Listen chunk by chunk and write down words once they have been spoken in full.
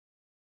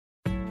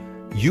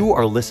You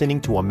are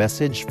listening to a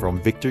message from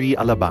Victory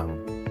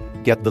Alabang.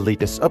 Get the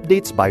latest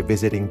updates by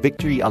visiting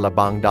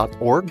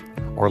victoryalabang.org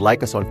or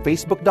like us on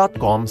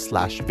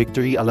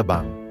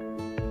facebook.com/victoryalabang.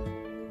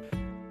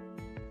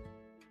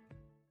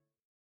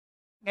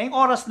 Ngayong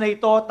oras na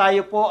ito,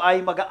 tayo po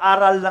ay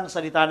mag-aaral ng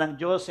salita ng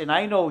Diyos, and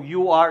I know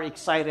you are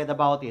excited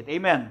about it.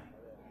 Amen.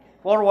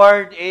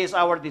 Forward is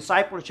our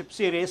discipleship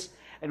series,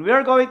 and we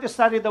are going to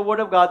study the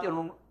Word of God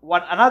in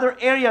another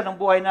area ng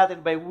buhay natin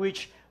by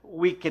which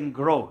we can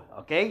grow.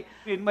 Okay?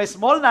 In my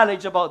small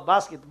knowledge about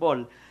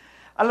basketball,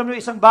 alam niyo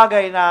isang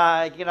bagay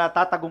na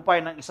kinatatagumpay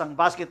ng isang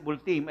basketball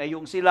team ay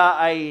yung sila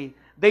ay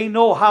they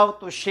know how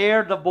to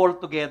share the ball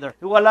together.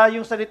 Wala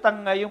yung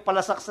salitang yung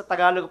palasak sa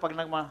Tagalog pag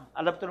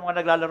alam ko ng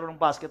mga naglalaro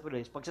ng basketball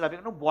is pag sinabi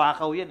ko,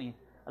 buwakaw yan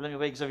eh. Alam niyo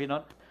ba yung sabihin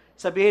nun?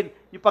 Sabihin,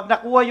 yung pag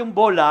nakuha yung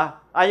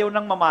bola, ayaw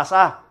nang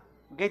mamasa.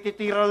 Okay,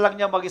 titira lang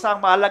niya mag-isa. Ang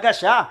mahalaga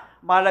siya.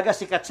 Mahalaga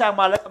sikat siya.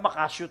 Mahalaga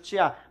makashoot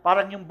siya.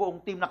 Parang yung buong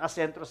team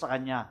nakasentro sa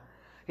kanya.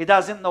 He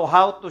doesn't know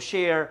how to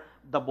share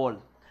the ball.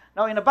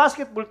 Now, in a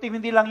basketball team,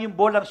 hindi lang yung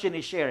ball ang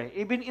sinishare.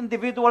 Even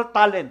individual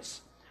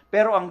talents.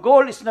 Pero ang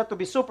goal is not to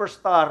be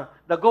superstar.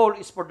 The goal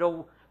is for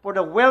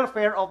the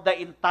welfare of the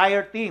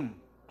entire team.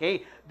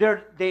 Okay?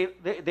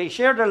 They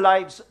share their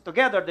lives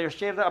together. They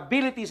share their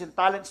abilities and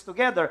talents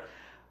together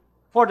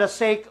for the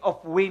sake of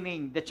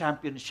winning the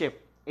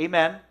championship.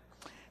 Amen?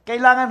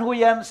 Kailangan ho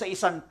yan sa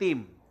isang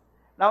team.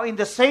 Now, in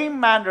the same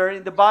manner,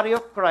 in the body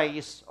of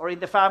Christ or in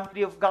the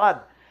family of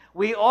God,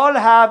 we all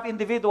have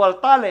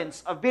individual talents,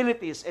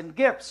 abilities, and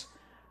gifts.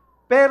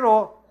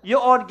 Pero,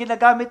 yun,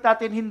 ginagamit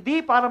natin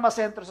hindi para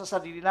masentro sa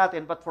sarili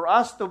natin, but for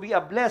us to be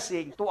a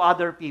blessing to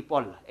other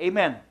people.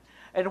 Amen.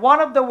 And one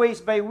of the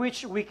ways by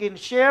which we can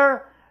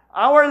share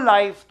our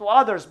life to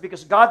others,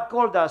 because God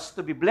called us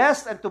to be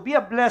blessed and to be a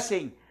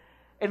blessing,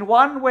 in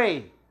one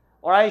way,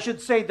 or I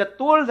should say, the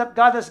tool that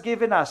God has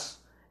given us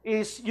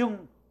is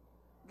yung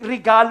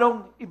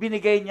regalong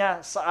ibinigay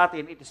niya sa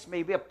atin. It is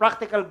maybe a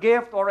practical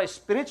gift or a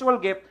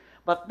spiritual gift,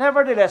 but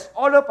nevertheless,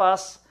 all of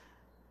us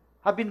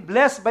have been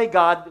blessed by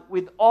God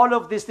with all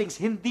of these things.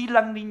 Hindi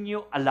lang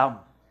ninyo alam.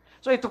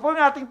 So ito po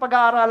yung ating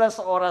pag-aaralan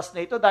sa oras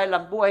na ito dahil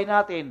ang buhay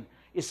natin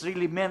is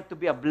really meant to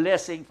be a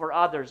blessing for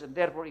others and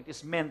therefore it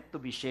is meant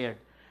to be shared.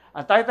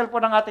 Ang title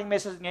po ng ating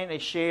message ngayon ay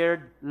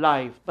Shared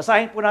Life.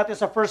 Basahin po natin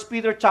sa 1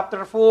 Peter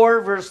chapter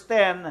 4 verse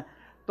 10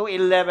 to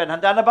 11.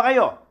 Handa na ba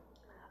kayo?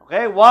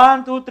 Okay,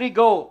 1, 2, 3,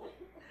 go.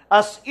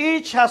 As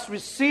each has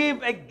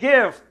received a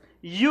gift,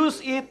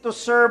 use it to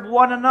serve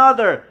one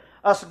another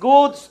as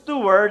good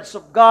stewards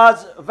of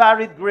God's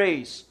varied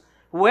grace.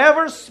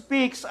 Whoever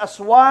speaks as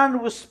one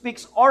who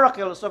speaks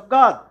oracles of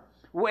God.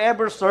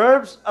 Whoever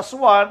serves as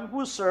one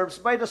who serves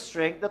by the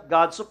strength that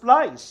God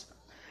supplies.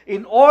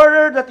 In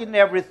order that in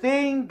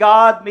everything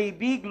God may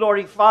be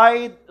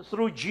glorified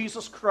through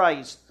Jesus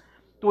Christ.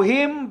 To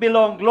Him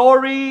belong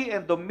glory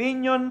and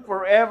dominion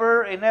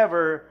forever and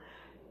ever.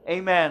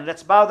 Amen.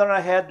 Let's bow down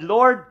our head.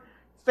 Lord,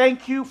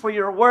 thank you for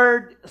your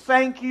word.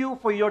 Thank you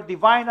for your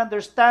divine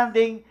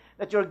understanding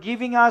that you're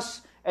giving us.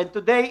 And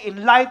today,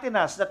 enlighten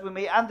us that we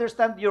may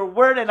understand your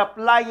word and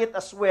apply it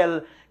as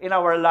well in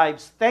our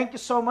lives. Thank you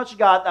so much,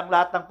 God. Ang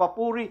lahat ng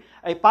papuri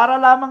ay para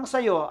lamang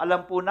sa iyo.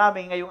 Alam po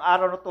namin ngayong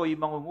araw na ito,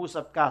 yung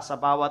mangungusap ka sa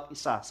bawat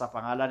isa sa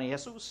pangalan ni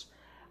Jesus.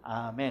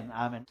 Amen.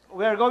 Amen.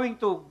 We are going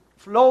to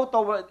flow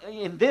toward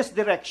in these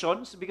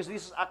directions because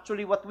this is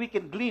actually what we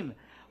can glean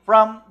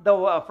from the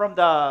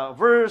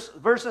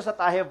verses that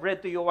I have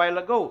read to you a while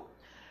ago.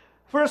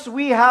 First,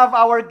 we have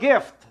our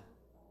gift.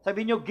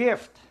 Sabi niyo,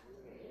 gift.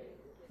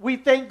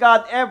 We thank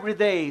God every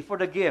day for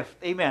the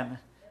gift. Amen.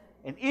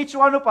 And each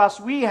one of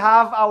us, we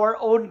have our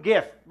own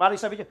gift.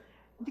 Mari sabi niyo,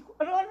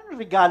 ano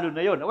regalo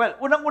na yun? Well,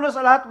 unang-una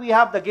sa lahat, we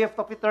have the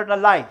gift of eternal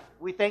life.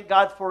 We thank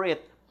God for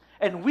it.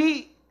 And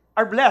we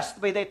are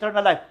blessed by the eternal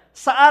life.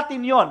 Sa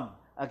atin yon.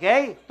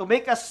 Okay? To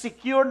make us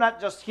secure, not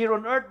just here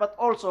on earth, but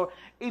also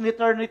in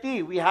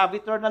eternity. We have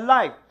eternal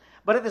life.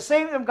 But at the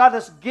same time, God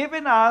has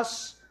given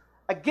us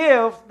a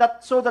gift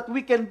so that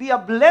we can be a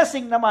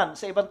blessing naman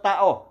sa ibang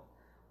tao.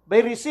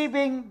 By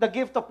receiving the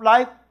gift of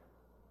life,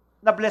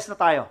 na-bless na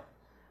tayo.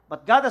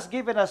 But God has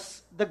given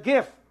us the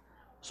gift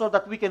so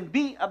that we can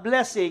be a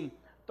blessing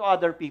to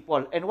other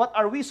people. And what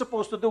are we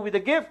supposed to do with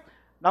the gift?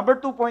 Number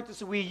 2 point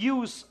is we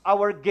use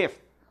our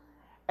gift.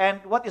 And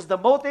what is the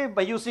motive?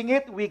 By using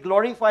it, we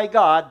glorify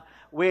God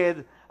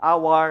with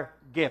our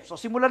gift. So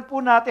simulan po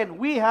natin,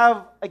 we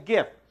have a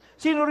gift.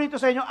 Sino rito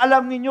sa inyo,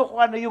 alam niyo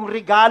kung ano yung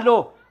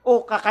regalo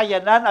o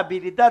kakayanan,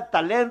 abilidad,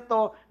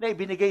 talento na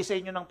ibinigay sa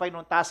inyo ng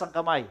Panginoon? Taas ang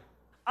kamay.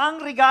 Ang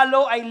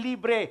regalo ay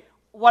libre,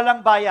 walang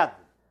bayad.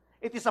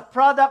 It is a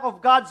product of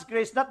God's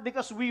grace, not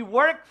because we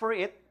work for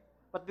it,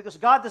 but because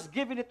God has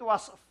given it to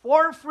us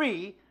for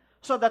free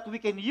so that we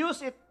can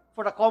use it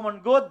for the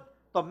common good,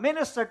 to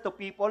minister to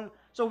people,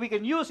 so we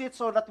can use it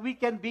so that we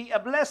can be a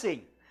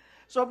blessing.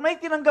 So may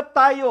tinanggap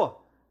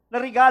tayo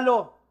na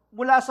regalo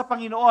mula sa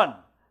Panginoon.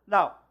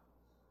 Now,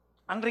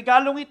 ang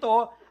regalong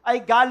ito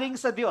ay galing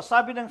sa Diyos.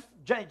 Sabi ng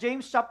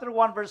James chapter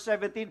 1 verse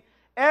 17,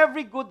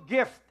 every good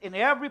gift and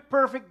every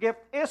perfect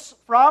gift is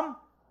from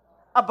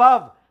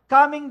above,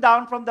 coming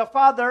down from the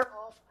Father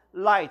of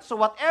light. So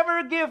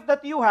whatever gift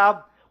that you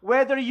have,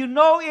 whether you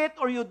know it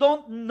or you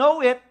don't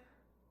know it,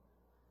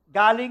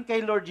 galing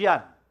kay Lord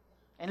yan.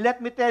 And let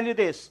me tell you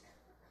this,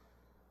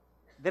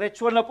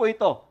 diretsuhan na po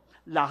ito,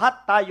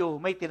 lahat tayo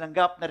may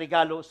tinanggap na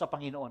regalo sa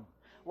Panginoon.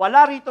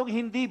 Wala ritong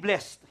hindi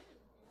blessed.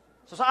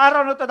 So sa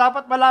araw na ito,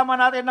 dapat malaman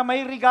natin na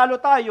may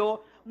regalo tayo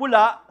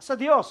mula sa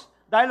Diyos.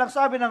 Dahil lang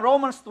sabi ng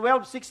Romans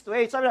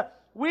 12:6-8, sabi na,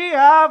 we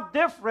have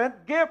different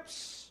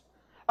gifts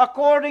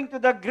according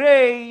to the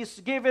grace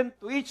given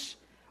to each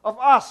of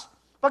us.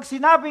 Pag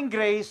sinabing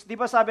grace, di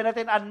ba sabi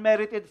natin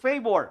unmerited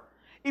favor?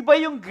 Iba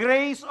yung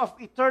grace of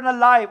eternal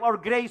life or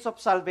grace of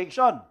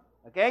salvation.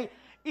 Okay?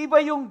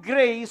 Iba yung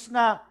grace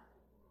na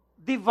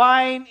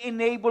divine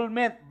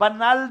enablement,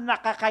 banal na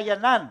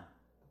kakayanan.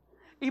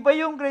 Iba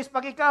yung grace,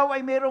 pag ikaw ay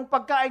mayroong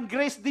pagkain,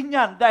 grace din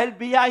yan dahil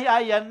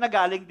biyaya yan na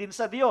galing din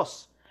sa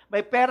Diyos.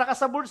 May pera ka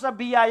sa bulsa,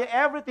 biyaya,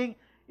 everything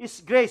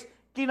is grace.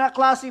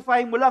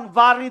 Kina-classify mo lang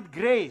varied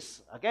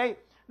grace. Okay?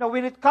 Now,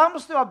 when it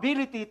comes to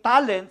ability,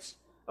 talents,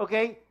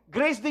 okay,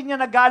 grace din yan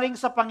na galing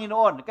sa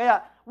Panginoon.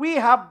 Kaya, we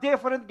have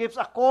different gifts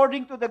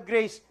according to the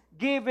grace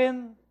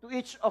given to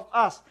each of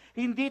us.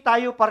 Hindi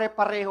tayo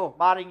pare-pareho.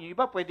 Maring yung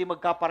iba, pwede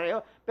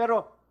magkapareho.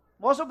 Pero,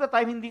 most of the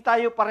time, hindi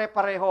tayo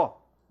pare-pareho.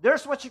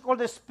 There's what you call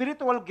the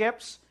spiritual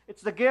gifts.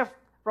 It's the gift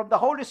from the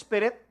Holy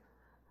Spirit.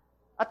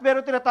 At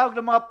meron tinatawag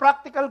ng mga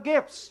practical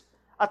gifts.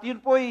 At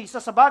yun po ay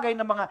isa sa bagay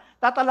na mga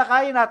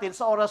tatalakayin natin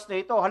sa oras na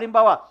ito.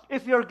 Halimbawa,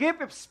 if your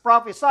gift is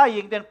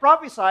prophesying, then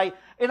prophesy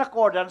in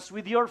accordance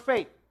with your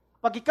faith.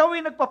 Pag ikaw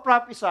ay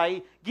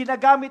nagpa-prophesy,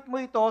 ginagamit mo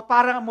ito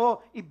para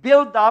mo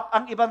i-build up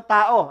ang ibang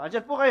tao.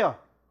 Andiyan po kayo.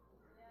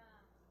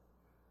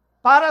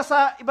 Para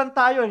sa ibang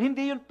tao,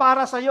 hindi yun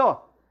para sa iyo.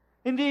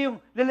 Hindi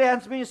yung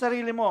lilihans mo yung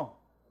sarili mo.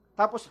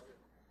 Tapos,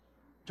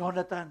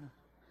 Jonathan,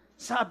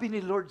 sabi ni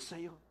Lord sa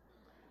iyo,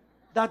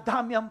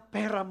 dadami ang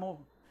pera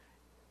mo.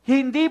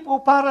 Hindi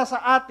po para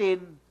sa atin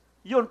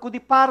yun,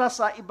 kundi para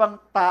sa ibang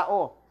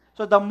tao.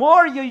 So the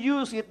more you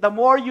use it, the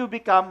more you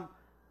become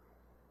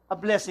a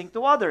blessing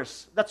to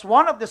others. That's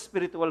one of the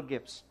spiritual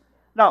gifts.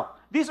 Now,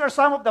 these are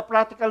some of the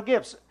practical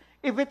gifts.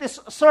 If it is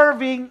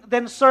serving,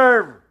 then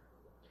serve.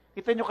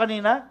 Kita nyo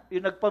kanina,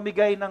 yung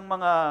nagpamigay ng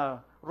mga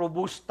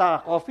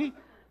Robusta coffee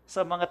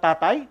sa mga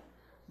tatay.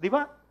 Di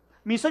ba?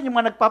 Minsan yung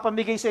mga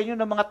nagpapamigay sa inyo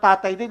ng mga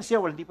tatay din siya,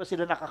 well, di pa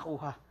sila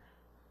nakakuha.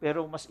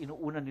 Pero mas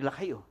inuuna nila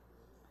kayo.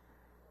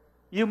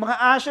 Yung mga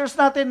ushers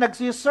natin,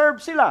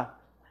 nagsiserve sila.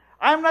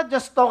 I'm not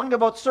just talking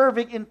about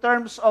serving in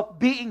terms of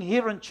being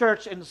here in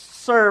church and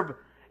serve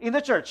in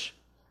the church.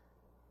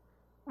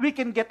 We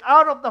can get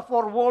out of the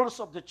four walls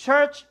of the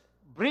church,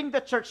 bring the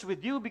church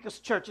with you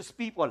because church is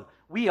people.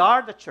 We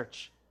are the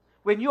church.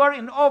 When you are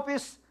in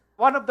office,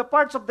 one of the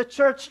parts of the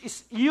church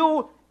is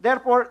you.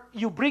 Therefore,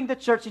 you bring the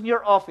church in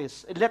your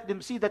office and let them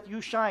see that you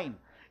shine.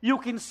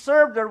 You can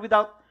serve there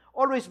without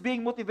always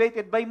being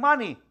motivated by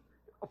money.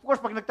 Of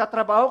course, pag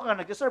nagtatrabaho ka,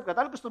 nag-serve ka,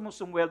 talagang gusto mong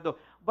sumweldo.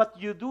 But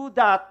you do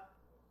that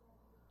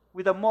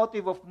with a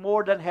motive of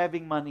more than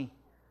having money.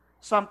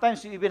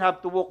 Sometimes you even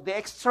have to walk the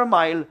extra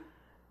mile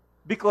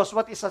because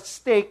what is at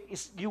stake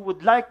is you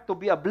would like to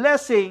be a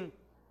blessing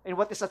and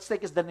what is at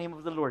stake is the name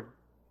of the Lord.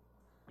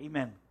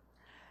 Amen.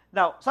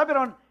 Now, sabi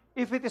ron,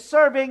 if it is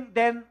serving,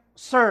 then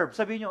serve.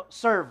 Sabihin nyo,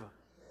 serve.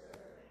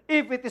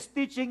 If it is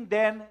teaching,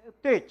 then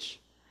teach.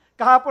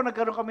 Kahapon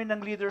nagkaroon kami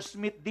ng leaders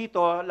meet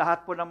dito,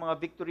 lahat po ng mga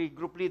Victory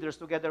Group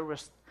leaders together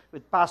with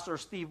Pastor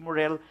Steve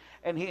Morel,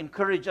 and he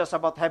encouraged us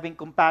about having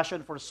compassion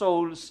for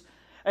souls.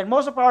 And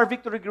most of our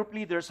Victory Group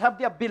leaders have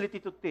the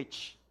ability to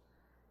teach.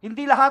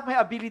 Hindi lahat may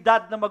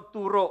abilidad na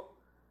magturo.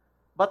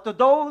 But to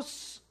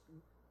those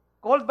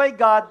called by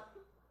God,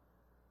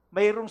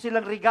 mayroong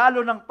silang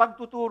regalo ng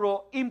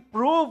pagtuturo,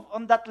 improve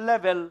on that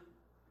level.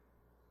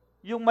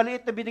 Yung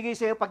maliit na binigay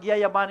sa iyo,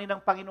 pagyayamanin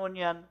ng Panginoon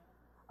yan.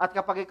 At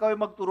kapag ikaw ay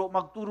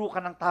magturo ka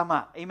ng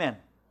tama. Amen.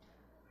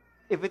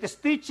 If it is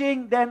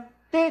teaching, then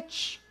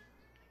teach.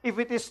 If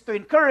it is to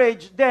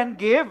encourage, then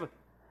give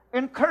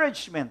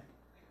encouragement.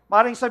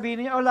 Maring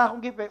sabihin niya, wala akong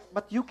gift,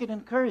 but you can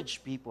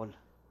encourage people.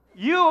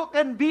 You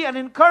can be an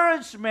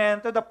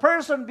encouragement to the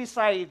person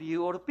beside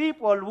you or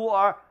people who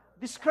are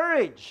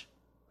discouraged.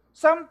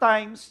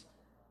 Sometimes,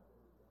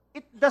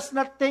 it does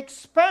not take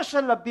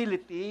special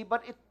ability,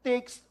 but it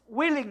takes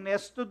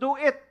willingness to do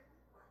it.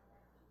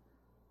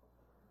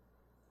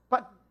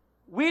 Pag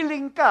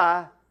willing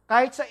ka,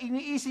 kahit sa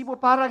iniisip mo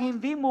parang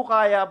hindi mo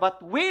kaya, but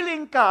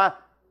willing ka,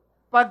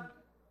 pag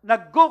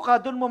nag-go ka,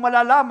 dun mo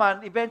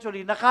malalaman,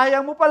 eventually, na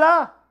kaya mo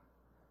pala.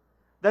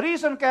 The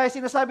reason kaya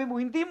sinasabi mo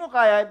hindi mo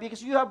kaya,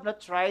 because you have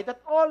not tried at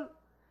all.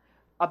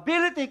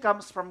 Ability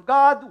comes from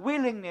God,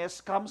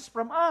 willingness comes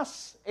from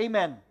us.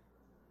 Amen.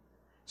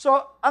 So,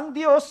 ang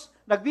Diyos,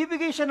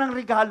 nagbibigay siya ng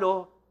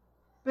regalo,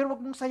 pero wag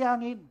mong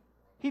sayangin.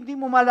 Hindi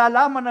mo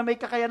malalaman na may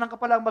kakayanan ka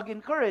palang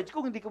mag-encourage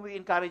kung hindi ko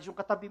i-encourage yung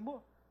katabi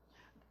mo.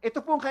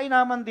 Ito po ang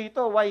kainaman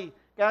dito. Why?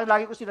 Kaya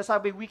lagi ko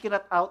sinasabi, we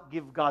cannot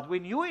outgive God.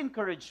 When you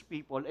encourage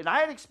people, and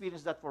I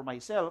experienced that for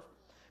myself,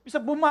 bisa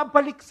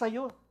bumabalik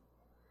sa'yo.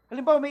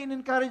 Halimbawa, may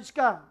in-encourage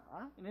ka.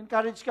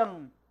 In-encourage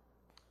kang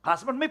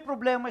Husband, may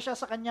problema siya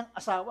sa kanyang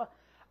asawa.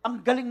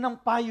 Ang galing ng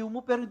payo mo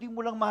pero hindi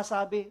mo lang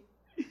masabi.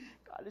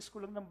 Kaalis ko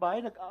lang ng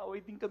bahay,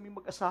 nag-aaway din kami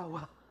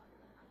mag-asawa.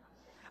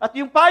 At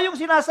yung payong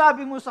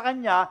sinasabi mo sa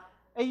kanya,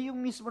 ay yung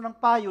mismo ng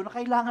payo na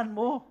kailangan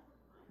mo.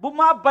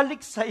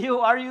 Bumabalik sa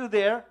iyo. Are you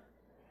there?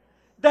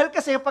 Dahil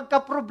kasi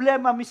pagka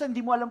problema, minsan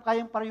hindi mo alam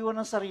kayang payuhan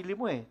ng sarili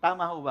mo eh.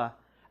 Tama ho ba?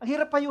 Ang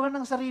hirap payuhan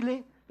ng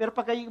sarili. Pero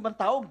pag yung ibang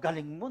tao,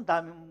 galing mo,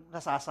 dami mong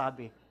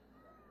nasasabi.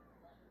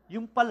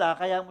 Yung pala,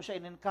 kaya mo siya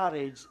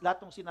in-encourage,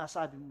 lahat ng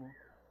sinasabi mo,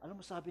 alam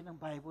mo sabi ng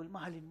Bible,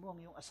 mahalin mo ang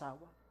iyong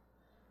asawa.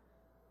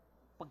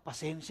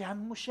 Pagpasensyahan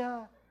mo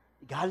siya,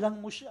 igalang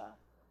mo siya.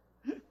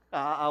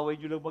 Kaaaway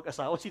nyo lang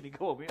mag-asawa,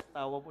 sinigaw mo yung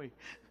tawa mo eh.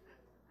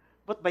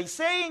 But by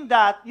saying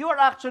that, you are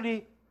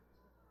actually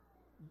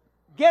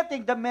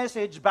getting the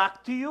message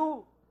back to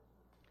you.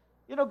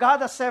 You know,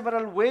 God has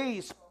several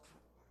ways of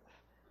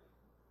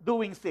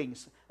doing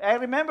things. I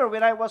remember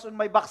when I was on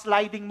my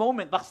backsliding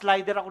moment,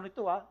 backslider ako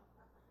nito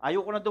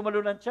ayoko na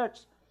dumalo ng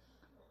church.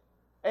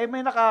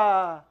 May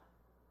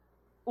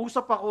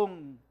usap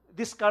akong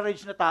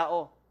discouraged na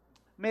tao.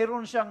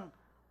 Meron siyang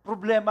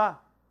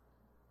problema.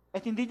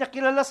 At hindi niya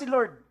kilala si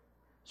Lord.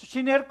 So,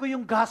 sinare ko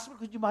yung gospel.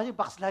 Could you imagine,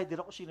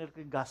 backslider ako, sinare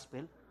ko yung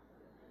gospel.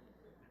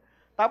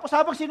 Tapos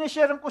habang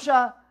sinishare ko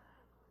siya,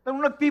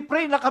 nung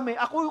nagpipray na kami,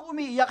 ako yung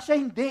umiiyak,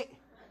 siya hindi.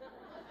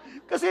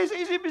 Kasi sa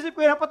isip-isip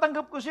ko,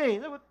 napatanggap ko siya eh.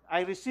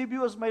 I receive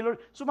you as my Lord.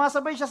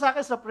 Sumasabay siya sa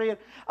akin sa prayer.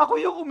 Ako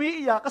yung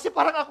umiiyak, kasi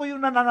parang ako yung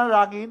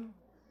nananalangin.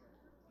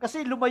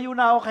 Kasi lumayo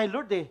na ako kay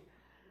Lord eh.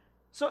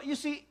 So you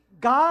see,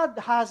 God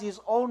has His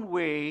own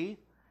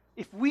way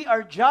if we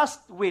are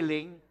just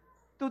willing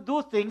to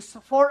do things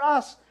for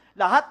us.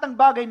 Lahat ng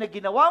bagay na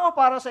ginawa mo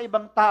para sa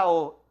ibang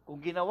tao,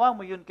 kung ginawa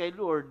mo yun kay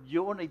Lord,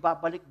 yun ay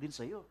babalik din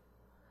sa iyo.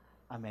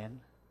 Amen?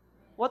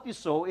 What you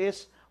sow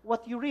is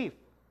what you reap.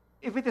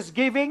 If it is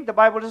giving, the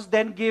Bible says,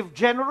 then give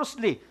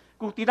generously.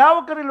 Kung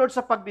tinawag ka ni Lord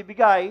sa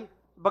pagbibigay,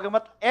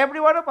 bagamat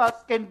every one of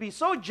us can be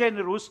so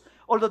generous,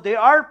 although there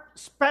are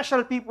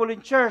special people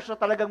in church na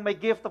talagang may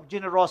gift of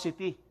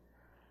generosity.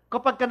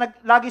 Kapag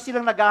lagi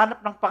silang naghahanap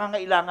ng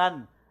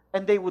pangangailangan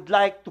and they would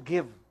like to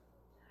give.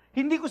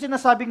 Hindi ko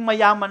sinasabing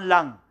mayaman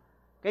lang.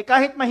 Kaya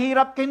kahit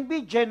mahirap, can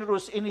be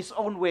generous in his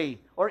own way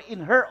or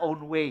in her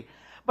own way.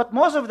 But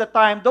most of the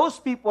time,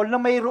 those people na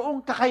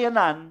mayroong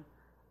kakayanan,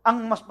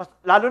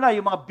 lalo na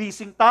yung mga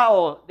busy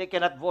tao,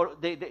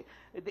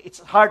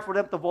 it's hard for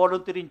them to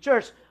volunteer in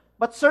church.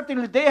 But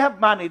certainly they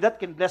have money that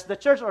can bless the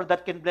church or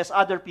that can bless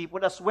other people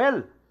as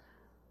well.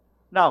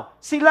 Now,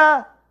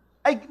 sila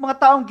ay mga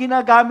taong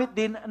ginagamit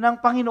din ng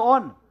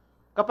Panginoon.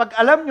 Kapag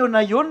alam nyo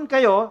na yun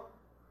kayo,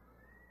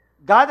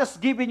 God has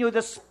given you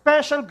the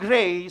special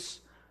grace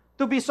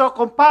to be so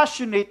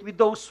compassionate with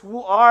those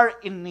who are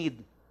in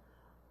need.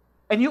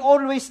 And you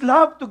always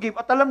love to give.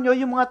 At alam nyo,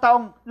 yung mga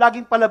taong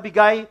laging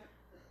palabigay,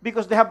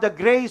 because they have the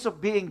grace of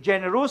being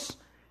generous,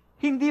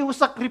 hindi ho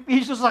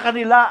sakripisyo sa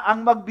kanila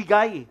ang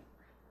magbigay.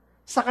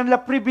 Sa kanila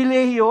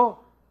pribilehiyo.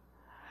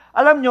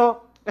 Alam nyo,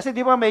 kasi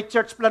di ba may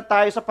church plant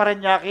tayo sa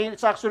Parañaque,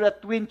 it's actually a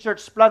twin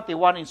church plant,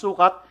 one in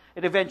Sucat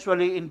and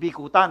eventually in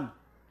Bicutan.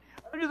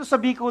 Alam nyo sa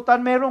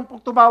Bicutan, merong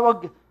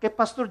tumawag kay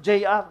Pastor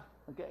JR.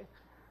 Okay?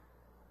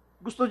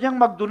 Gusto niyang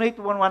mag-donate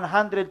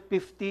 150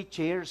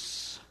 chairs.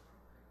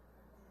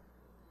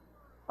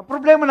 Ang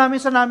problema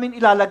namin sa namin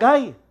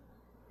ilalagay.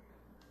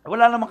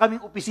 Wala naman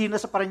kaming opisina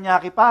sa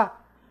Parañaque pa.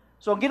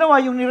 So, ang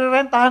ginawa, yung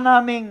nirerentahan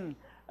naming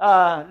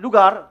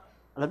lugar,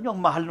 alam nyo,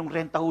 ang mahal ng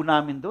renta ho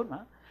namin doon.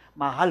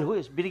 Mahal ho.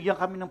 Binigyan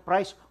kami ng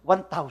price,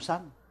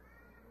 1,000.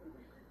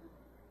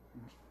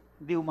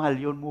 Hindi ho mahal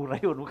yun, mura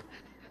yun.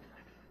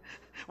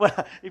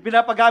 Wala,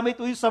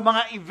 ipinapagamit ho yun sa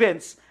mga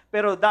events,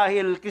 pero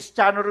dahil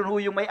Kristiyano rin ho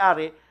yung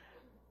may-ari,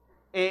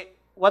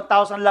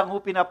 1,000 lang ho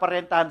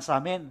pinaparentahan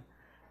sa amin.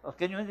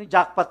 Okay, yung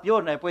jackpot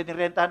yun, pwede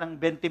rentahan ng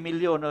 20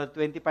 million o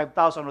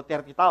 25,000 o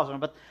 30,000.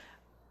 But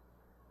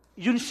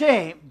yun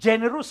siya,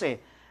 generous eh.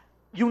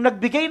 Yung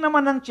nagbigay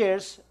naman ng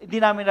chairs, hindi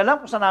namin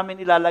alam kung saan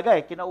namin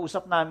ilalagay.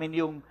 Kinausap namin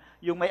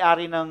yung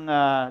may-ari ng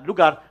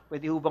lugar,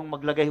 pwede ho bang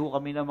maglagay ho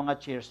kami ng mga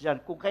chairs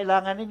dyan. Kung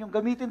kailangan ninyong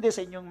gamitin din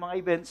sa inyong mga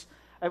events,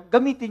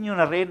 gamitin nyo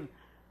na rin.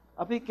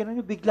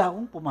 Kinanyo, bigla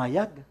akong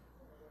pumayag.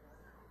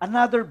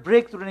 Another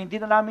breakthrough na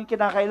hindi na namin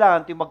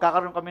kinakailangan,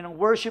 magkakaroon kami ng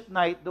worship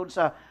night doon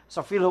sa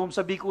PhilHome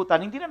sa Bicutan,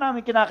 hindi na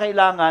namin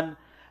kinakailangan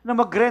na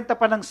magrenta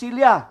pa ng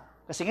silya.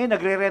 Kasi ngayon,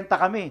 nagre-renta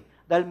kami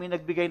dahil may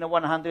nagbigay na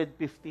 150.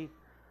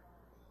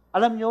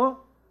 Alam nyo,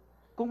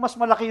 kung mas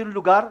malaki yung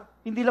lugar,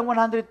 hindi lang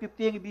 150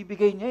 ang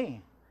ibibigay niya eh.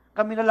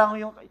 Kami na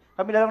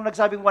lang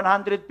nagsabing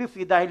 150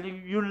 dahil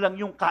yun lang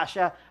yung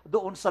kasya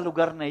doon sa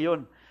lugar na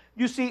yun.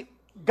 You see,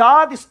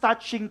 God is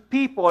touching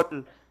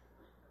people.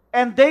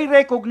 And they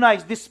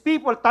recognize, these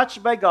people touched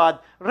by God,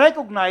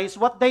 recognize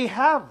what they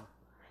have.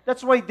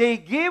 That's why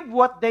they give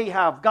what they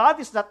have.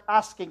 God is not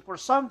asking for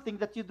something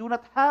that you do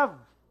not have.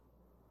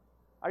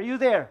 Are you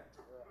there?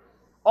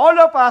 All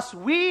of us,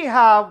 we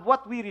have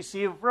what we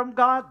receive from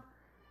God.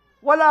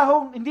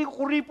 Hindi ko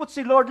kuripot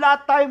si Lord.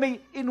 Lahat tayo may,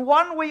 in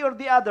one way or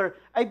the other,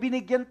 ay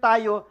binigyan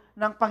tayo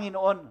ng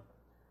Panginoon.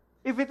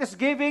 If it is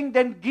giving,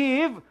 then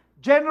give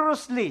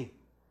generously.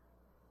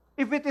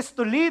 If it is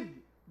to lead,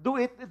 do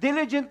it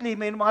diligently.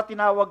 May mga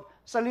tinawag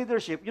sa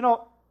leadership.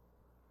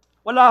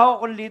 Wala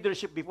akong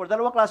leadership before.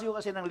 Dalawang klase ko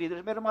kasi ng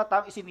leadership. Meron mga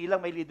taong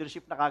isinilang may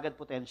leadership na kagad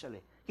potential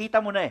eh.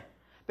 Kita mo na eh.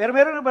 Pero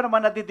meron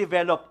naman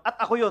nade-develop.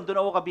 At ako yun, doon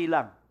ako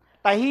kabilang.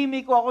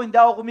 Tahimik ko ako, hindi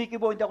ako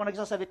kumikibo, hindi ako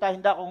nagsasalita,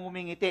 hindi ako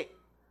ngumingiti.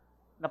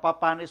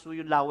 Napapanis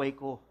yung laway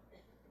ko.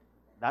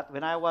 That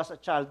when I was a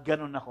child,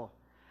 ganun ako.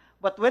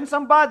 But when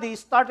somebody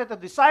started to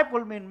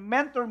disciple me and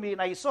mentor me,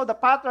 and I saw the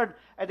pattern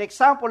and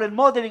example and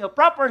modeling of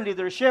proper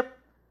leadership,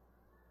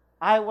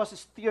 I was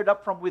stirred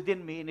up from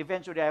within me, and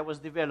eventually I was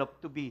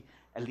developed to be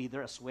a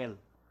leader as well.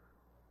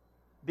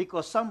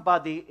 Because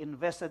somebody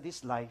invested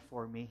his life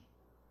for me.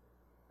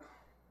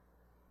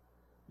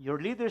 Your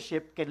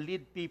leadership can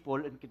lead people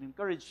and can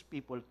encourage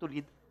people to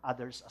lead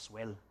others as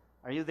well.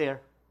 Are you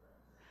there?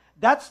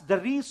 That's the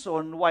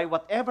reason why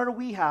whatever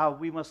we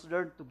have, we must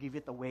learn to give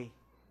it away.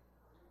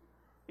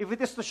 If it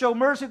is to show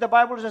mercy, the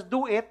Bible says,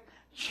 do it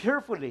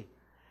cheerfully.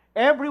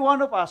 Every one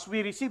of us,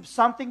 we receive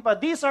something,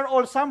 but these are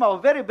all somehow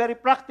very, very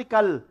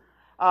practical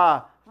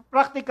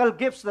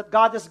gifts that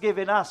God has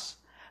given us.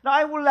 Now,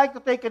 I would like to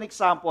take an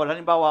example.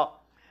 Halimbawa,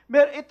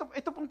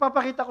 ito pong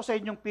papakita ko sa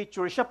inyong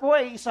picture. Siya po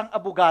ay isang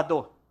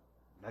abogado.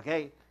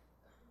 Okay?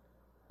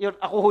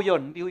 Ako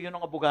yun, hindi yun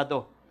ang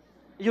abogado.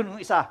 Yun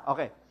yung isa.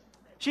 Okay.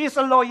 She is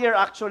a lawyer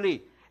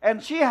actually. And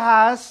she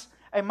has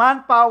a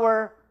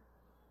manpower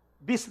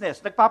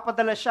business.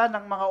 Nagpapadala siya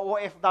ng mga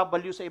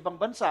OFW sa ibang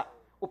bansa.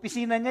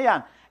 Opisina niya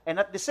yan. And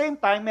at the same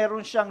time,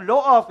 meron siyang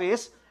law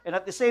office, and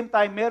at the same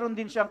time, meron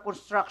din siyang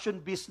construction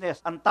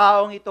business. Ang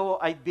taong ito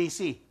ay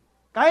busy.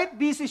 Kahit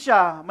busy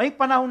siya, may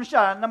panahon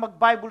siya na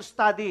mag-Bible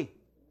study.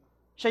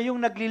 Siya yung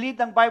nagli-lead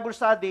ng Bible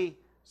study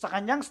sa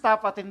kanyang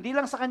staff, at hindi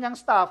lang sa kanyang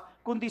staff,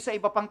 kundi sa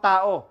iba pang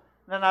tao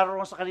na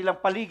naroon sa kanilang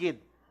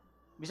paligid.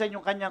 Bisan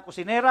yung kanyang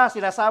kusinera,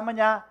 sinasama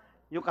niya,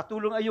 yung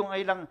katulong ay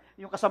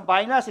yung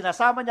kasambahay nila,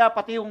 sinasama niya,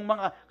 pati yung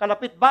mga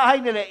kalapit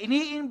bahay nila,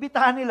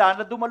 iniimbitahan nila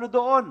na dumalo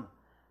doon.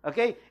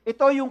 Okay?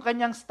 Ito yung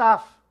kanyang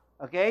staff.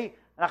 Okay?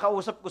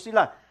 Nakausap ko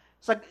sila.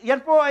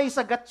 Yan po ay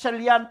sa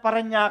Gatchalian,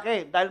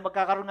 Parañaque, dahil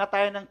magkakaroon nga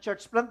tayo ng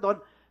church plant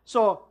doon.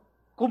 So,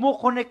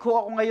 kumukonek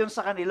ko ako ngayon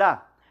sa kanila.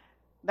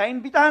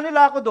 Naimbitahan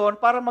nila ako doon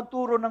para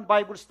magturo ng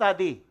Bible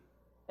study.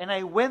 And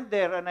I went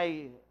there and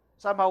I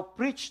somehow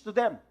preached to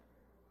them.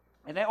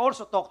 And I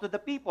also talked to the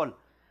people.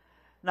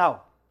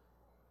 Now,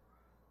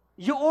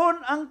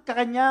 yun ang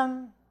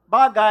kanyang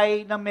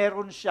bagay na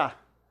meron siya.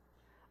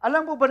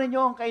 Alam mo ba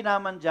ninyo ang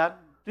kainaman dyan?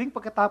 Tuwing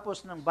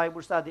pagkatapos ng Bible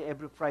study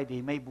every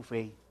Friday, may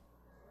buffet.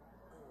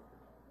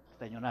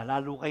 Kita nyo na,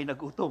 lalo kayo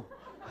nagutom.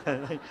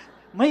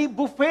 May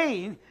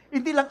buffet.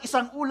 Hindi lang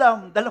isang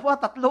ulam, 2,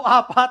 3,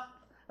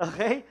 4.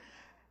 Okay?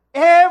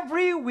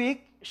 Every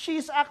week,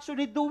 she's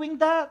actually doing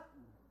that.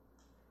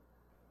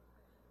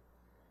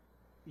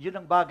 Yun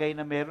ang bagay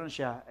na meron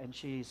siya, and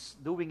she's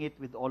doing it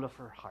with all of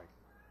her heart.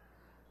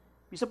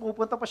 Bisa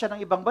pupunta pa siya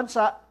ng ibang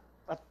bansa,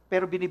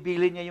 pero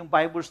binibili niya yung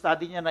Bible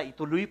study niya na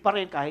ituloy pa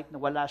rin kahit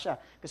nawala siya.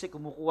 Kasi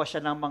kumukuha siya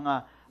ng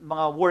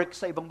mga work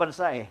sa ibang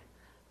bansa eh.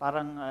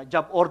 Parang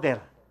job order.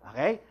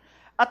 Okay?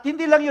 At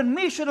hindi lang yun,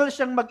 missional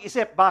siyang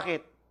mag-isip.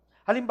 Bakit?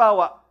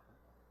 Halimbawa,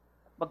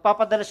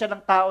 magpapadala siya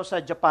ng tao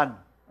sa Japan.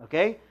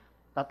 Okay?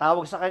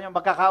 Tatawag sa kanya,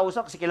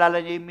 magkakausap, kasi kilala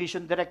niya yung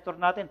mission director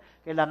natin.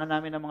 Kailangan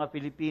namin ng mga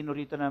Pilipino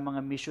rito na mga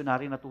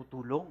missionary na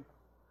tutulong.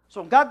 So,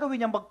 ang gagawin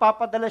niya,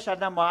 magpapadala siya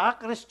ng mga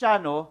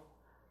Kristiyano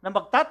na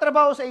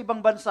magtatrabaho sa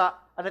ibang bansa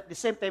at the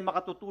same time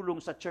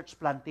makatutulong sa church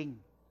planting.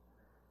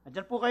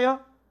 Nandiyan po kayo?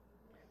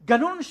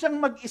 Ganun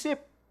siyang mag-isip.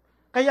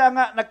 Kaya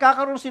nga,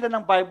 nagkakaroon sila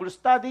ng Bible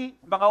study,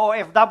 mga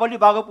OFW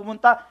bago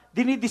pumunta,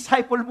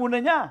 dinidisciple muna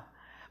niya.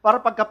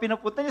 Para pagka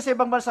pinupunta niya sa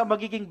ibang bansa,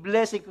 magiging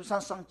blessing kung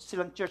saan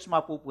silang church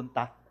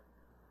mapupunta.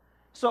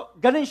 So,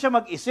 ganun siya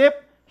mag-isip.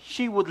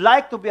 She would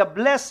like to be a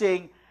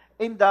blessing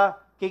in the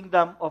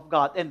kingdom of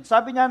God. And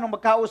sabi niya, nung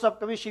magkausap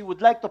kami, she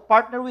would like to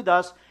partner with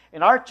us in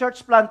our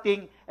church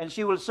planting, and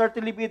she will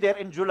certainly be there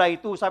in July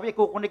 2. Sabi,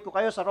 ikukunik ko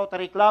kayo sa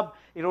Rotary Club,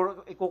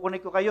 ikukunik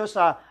ko kayo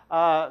sa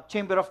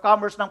Chamber of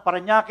Commerce ng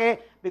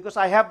Parañaque,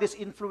 because I have this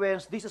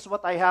influence, this is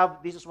what I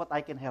have, this is what I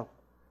can help.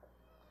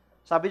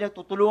 Sabi niya,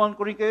 tutulungan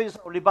ko rin kayo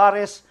sa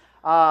Olivares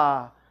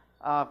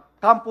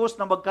campus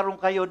na magkaroon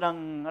kayo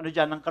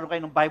nagkaroon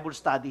kayo ng Bible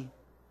study.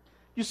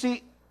 You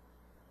see,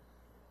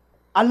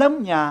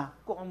 alam niya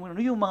kung ano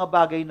yung mga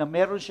bagay na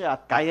meron siya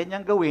at kaya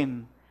niyang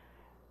gawin,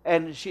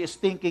 and she is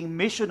thinking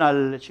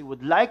missional, she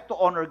would like to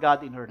honor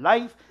God in her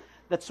life.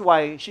 That's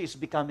why she is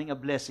becoming a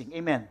blessing.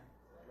 Amen.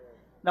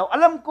 Now,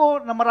 alam ko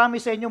na marami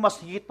sa inyo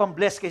mas higit pang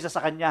bless kaysa sa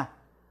kanya.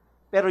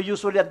 Pero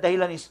usually, ang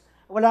dahilan is,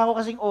 wala ako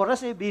kasing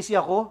oras busy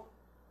ako.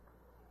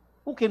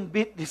 Who can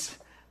beat this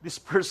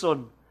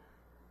person?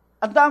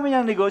 Ang dami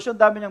niyang negosyo,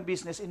 ang dami niyang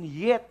business, and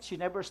yet, she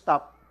never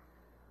stopped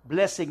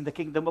blessing the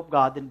kingdom of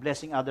God and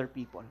blessing other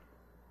people.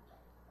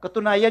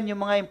 Katunayan,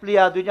 yung mga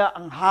empleyado niya,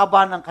 ang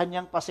haba ng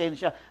kanyang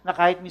pasensya, na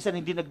kahit minsan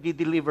hindi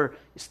nagdi-deliver,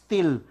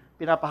 still,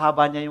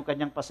 pinapahaba niya yung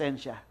kanyang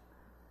pasensya.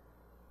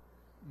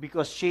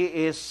 Because she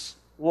is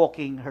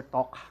walking her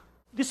talk.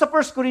 Di sa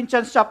 1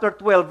 Corinthians chapter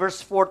 12,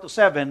 verse 4 to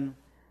 7,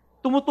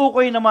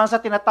 tumutukoy naman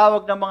sa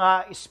tinatawag ng mga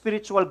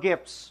spiritual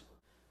gifts.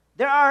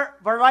 There are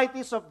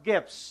varieties of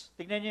gifts.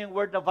 Tingnan niyo yung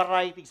word na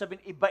variety,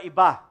 sabihin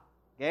iba-iba.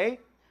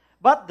 Okay?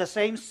 But the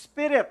same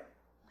Spirit.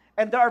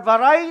 And there are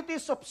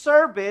varieties of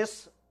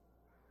service,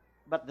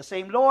 but the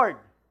same Lord.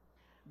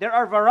 There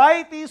are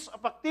varieties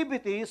of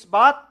activities,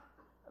 but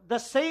the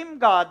same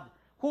God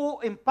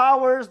who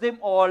empowers them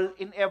all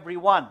in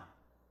everyone.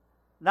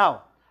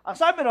 Now, ang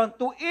sabi ron,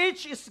 to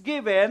each is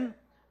given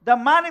the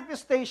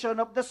manifestation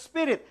of the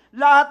Spirit.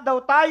 Lahat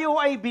daw tayo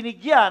ay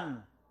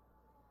binigyan.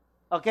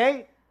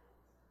 Okay?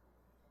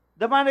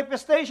 The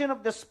manifestation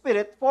of the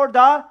Spirit for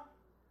the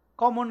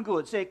common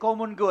good. Say,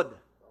 common good.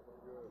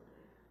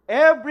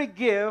 Every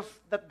gift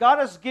that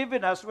God has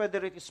given us,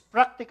 whether it is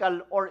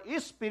practical or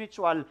is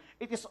spiritual,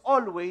 it is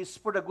always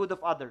for the good of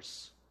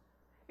others.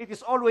 It is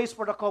always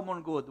for the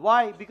common good.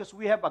 Why? Because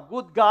we have a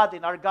good God,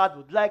 and our God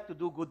would like to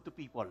do good to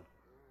people.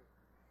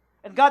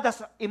 And God has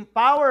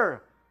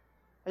empowers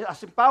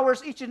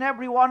each and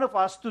every one of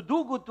us to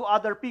do good to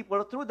other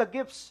people through the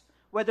gifts,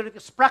 whether it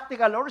is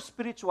practical or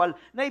spiritual,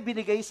 na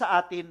ibinigay sa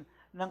atin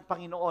ng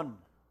Panginoon.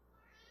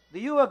 Do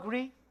you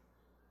agree?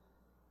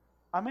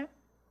 Amen?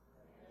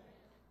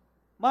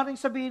 Maring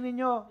sabihin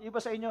ninyo, iba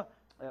sa inyo,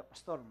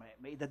 Pastor,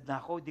 may edad na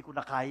ako, hindi ko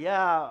na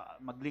kaya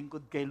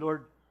maglingkod kay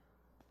Lord.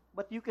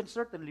 But you can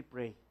certainly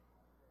pray.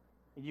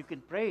 And you can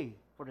pray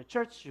for the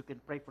church, you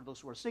can pray for those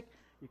who are sick,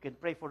 you can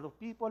pray for the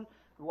people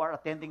who are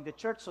attending the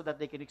church so that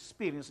they can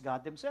experience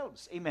God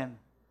themselves. Amen.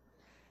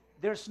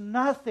 There's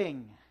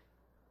nothing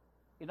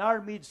in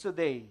our midst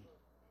today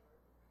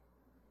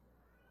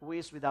who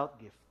is without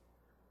gift.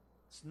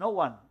 There's no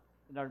one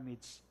in our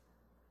midst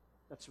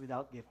that's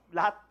without gift.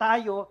 Lahat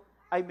tayo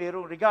ay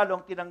mayroong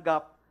regalong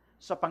tinanggap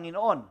sa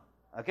Panginoon.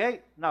 Okay?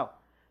 Now,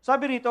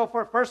 sabi rito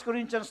for 1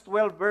 Corinthians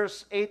 12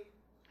 verse 8,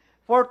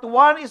 for to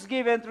one is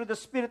given through the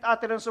Spirit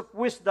utterance of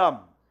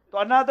wisdom, to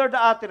another the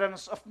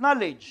utterance of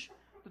knowledge,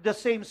 to the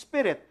same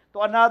Spirit,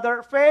 to another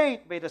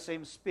faith by the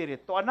same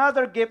Spirit, to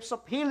another gifts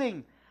of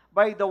healing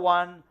by the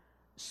one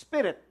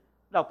Spirit.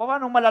 Now,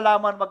 paano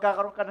malalaman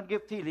magkakaroon ka ng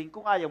gift healing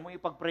kung ayaw mo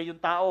ipag-pray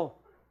yung tao?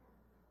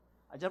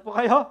 Andiyan po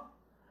kayo?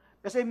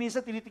 Kasi minsan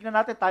tinitingnan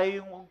natin tayo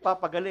yung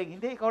magpapagaling.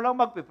 Hindi, ikaw lang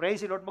magpipray,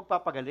 si Lord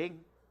magpapagaling.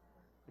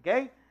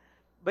 Okay?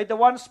 By the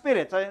one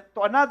Spirit.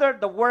 To another,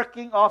 the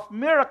working of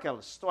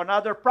miracles. To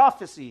another,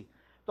 prophecy.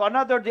 To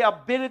another, the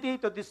ability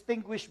to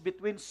distinguish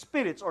between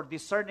spirits or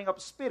discerning of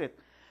spirit.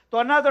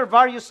 To another,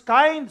 various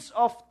kinds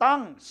of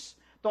tongues.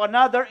 To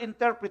another,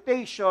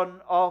 interpretation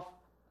of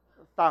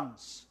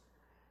tongues.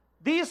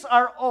 These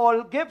are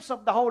all gifts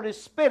of the Holy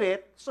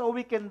Spirit so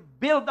we can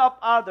build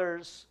up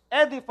others,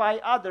 edify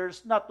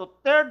others, not to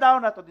tear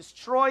down, not to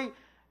destroy,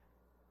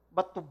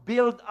 but to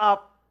build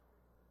up.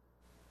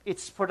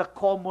 It's for the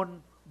common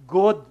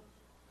good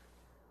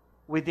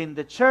within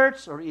the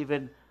church or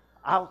even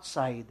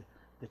outside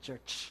the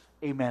church.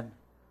 Amen.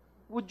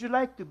 Would you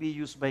like to be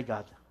used by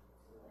God?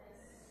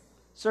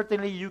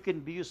 Certainly you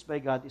can be used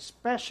by God,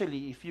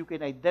 especially if you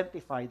can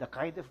identify the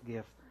kind of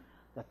gift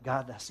that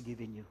God has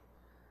given you.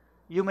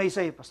 You may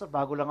say, Pastor,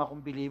 bago lang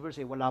akong believer,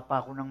 wala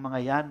pa ako ng mga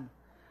yan.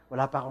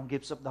 Wala pa akong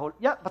gifts of the Holy.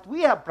 Yeah, but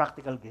we have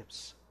practical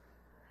gifts.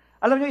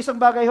 Alam niyo, isang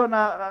bagay ho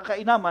na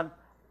kainaman,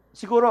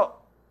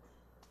 siguro,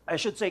 I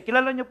should say,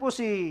 kilala niyo po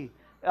si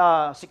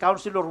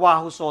Councilor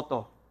Wahoo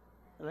Soto.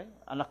 Okay?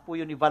 Anak po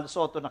yun ni Val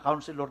Soto na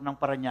Councilor ng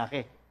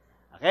Parañaque.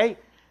 Okay?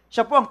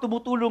 Siya po ang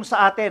tumutulong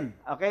sa atin.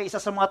 Okay?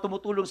 Isa sa mga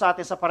tumutulong sa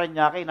atin sa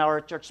Parañaque in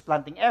our church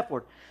planting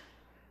effort.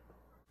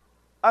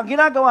 Ang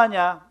ginagawa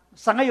niya,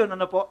 sa ngayon,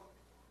 ano po,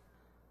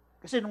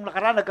 kasi nung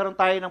nakaraan, nagkaroon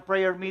tayo ng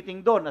prayer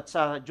meeting doon at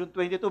sa June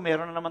 22,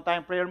 meron na naman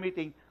tayong prayer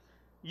meeting.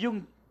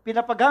 Yung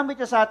pinapagamit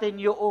niya sa atin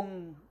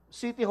yung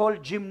City Hall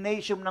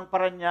Gymnasium ng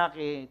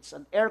Parañaque. It's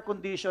an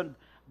air-conditioned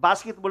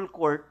basketball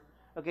court.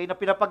 Okay, na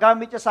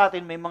pinapagamit niya sa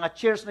atin. May mga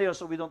chairs na yun,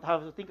 so we don't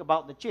have to think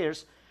about the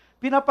chairs.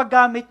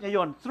 Pinapagamit niya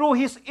yun. Through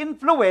his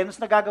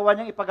influence, nagagawa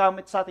niyang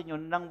ipagamit sa atin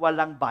yun ng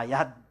walang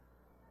bayad.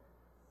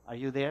 Are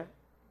you there?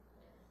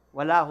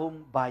 Wala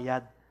hong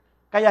bayad.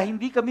 Kaya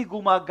hindi kami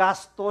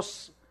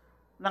gumagastos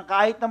ng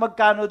kahit na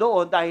magkano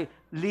doon dahil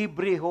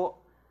libre ho.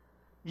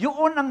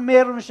 Yun ang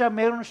meron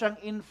siyang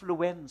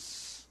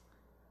influence.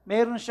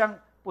 Meron siyang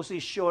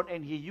position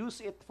and he used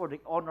it for the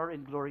honor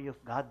and glory of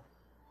God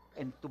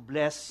and to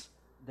bless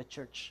the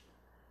church.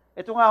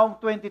 Ito nga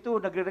akong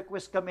 22,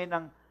 nagre-request kami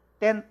ng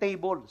 10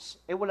 tables.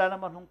 Wala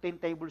naman hong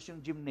 10 tables yung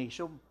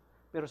gymnasium.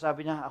 Pero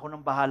sabi niya, ako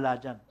nang bahala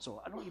dyan.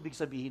 So, anong ibig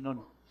sabihin nun?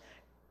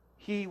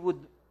 He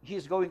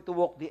is going to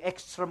walk the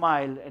extra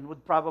mile and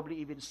would probably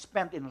even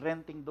spend in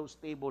renting those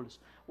tables.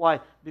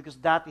 Why? Because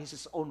that is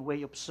his own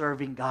way of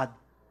serving God.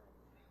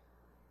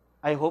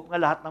 I hope nga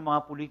lahat ng mga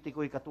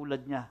politiko ay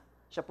katulad niya.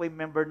 Siya po yung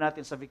member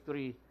natin sa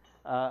Victory,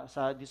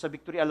 sa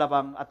Victory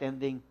Alabang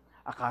attending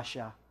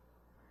Acacia.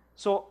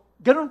 So,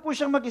 ganun po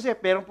siyang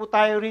mag-isip. Meron po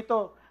tayo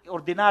rito,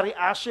 ordinary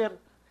usher.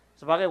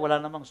 Sabagay,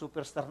 wala namang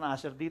superstar na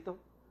usher dito.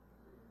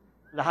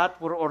 Lahat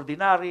puro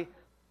ordinary.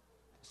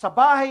 sa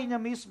bahay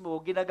niya mismo,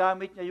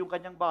 ginagamit niya yung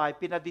kanyang bahay,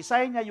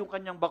 pinadesign niya yung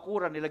kanyang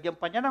bakuran, nilagyan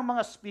pa niya ng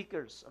mga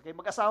speakers. Okay,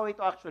 mag-asawa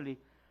ito actually.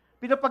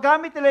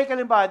 Pinapagamit nila yung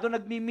kanyang bahay, doon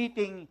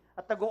nagmi-meeting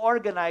at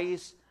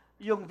nag-organize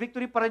yung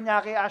Victory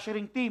Parañaque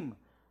ushering team.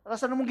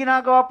 Tapos ano mong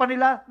ginagawa pa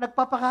nila?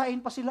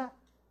 Nagpapakain pa sila.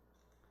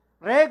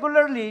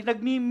 Regularly,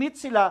 nagmi-meet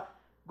sila,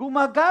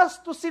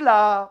 gumagastos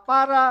sila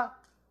para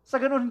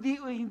sa ganun,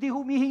 hindi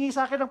humihingi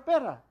sa akin ng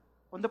pera.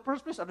 On the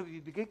first place, ano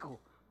bibigay ko?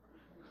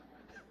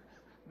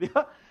 Di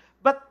ba?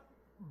 But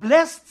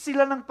blessed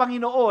sila ng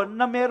Panginoon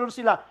na meron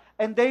sila.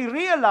 And they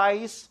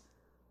realize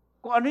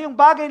kung ano yung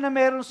bagay na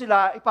meron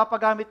sila,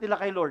 ipapagamit nila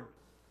kay Lord.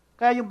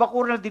 Kaya yung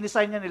bakuran na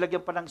dinesign niya,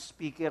 nilagyan pa ng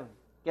speaker.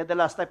 Kaya the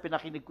last time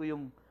pinakinig ko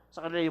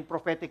sa kanila yung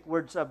prophetic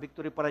word sa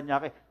Victory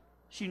Parañaque,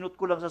 sinut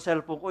ko lang sa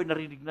cellphone ko,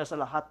 narinig na sa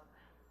lahat.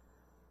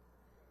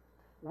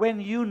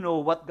 When you know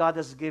what God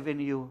has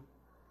given you,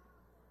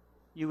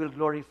 you will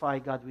glorify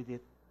God with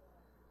it.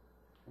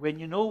 When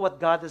you know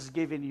what God has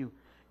given you,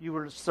 you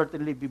will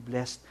certainly be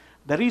blessed.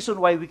 The reason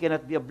why we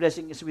cannot be a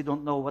blessing is we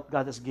don't know what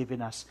God has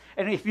given us.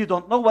 And if you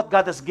don't know what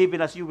God has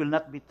given us, you will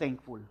not be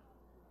thankful.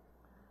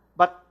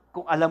 But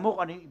kung alam mo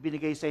kung ano yung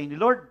ibinigay sa ni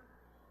Lord,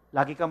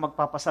 lagi kang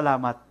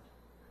magpapasalamat.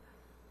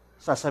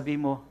 Sasabi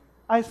mo,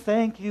 I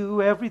thank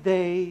you every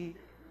day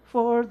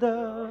for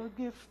the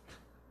gift.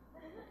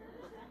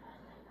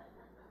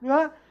 Di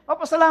ba?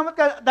 Papasalamat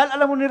ka dahil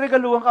alam mo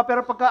niregaluhan ka,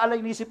 pero pagka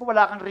inisip mo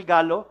wala kang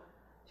regalo,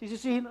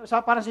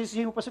 parang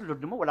sisisihin mo pa sa Lord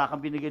mo, wala kang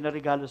binigay na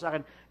regalo sa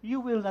akin. You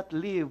will not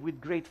live with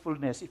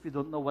gratefulness if you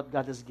don't know what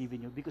God has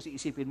given you because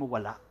iisipin mo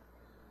wala.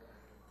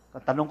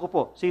 Tanong ko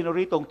po, sino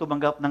rito ang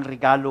tumanggap ng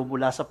regalo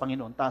mula sa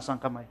Panginoon? Taas ang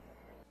kamay.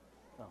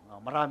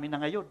 Marami na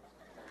ngayon.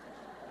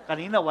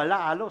 Kanina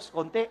wala, halos,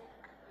 konti.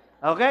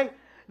 Okay?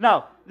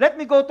 Now, let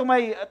me go to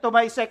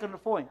my second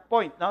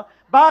point. No?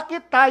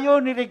 Bakit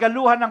tayo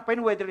niregaluhan ng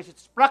Panginoon, whether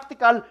it's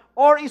practical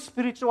or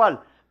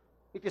spiritual?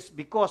 It is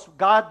because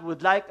God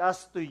would like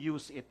us to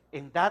use it.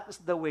 And that is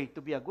the way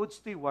to be a good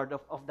steward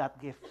of that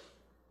gift.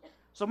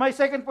 So my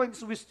second point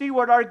is we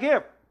steward our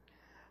gift.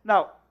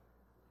 Now,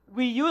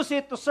 we use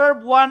it to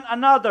serve one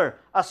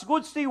another as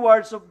good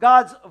stewards of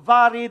God's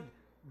varied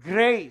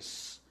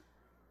grace.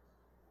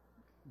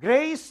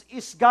 Grace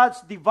is God's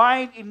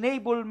divine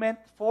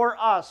enablement for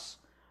us.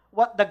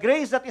 What the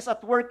grace that is at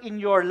work in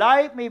your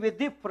life may be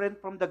different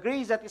from the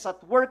grace that is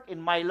at work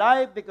in my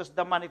life because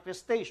the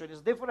manifestation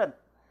is different.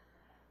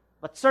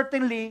 But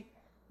certainly,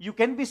 you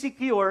can be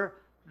secure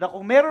na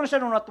kung meron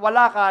siya nung at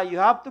wala ka, you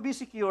have to be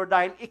secure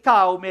dahil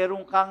ikaw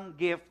meron kang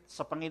gift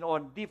sa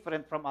Panginoon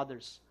different from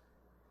others.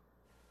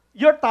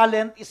 Your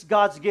talent is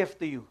God's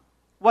gift to you.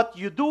 What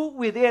you do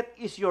with it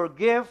is your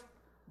gift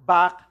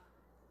back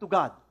to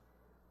God.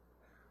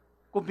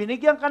 Kung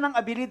binigyan ka ng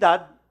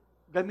abilidad,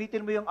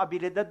 gamitin mo yung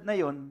abilidad na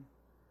yon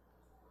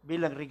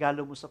bilang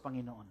regalo mo sa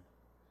Panginoon.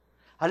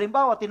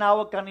 Halimbawa,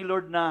 tinawag ka ni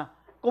Lord na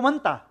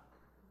kumanta.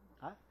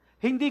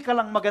 Hindi ka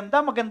lang maganda,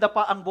 maganda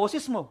pa ang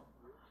boses mo.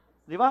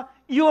 Di ba?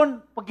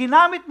 Yun, pag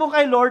ginamit mo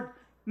kay Lord,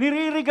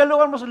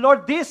 niririgaluhan mo sa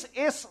Lord, this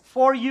is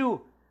for you.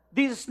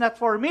 This is not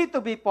for me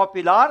to be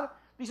popular.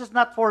 This is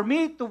not for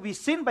me to be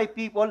seen by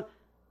people.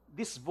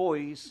 This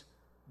voice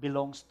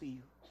belongs to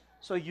you.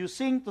 So you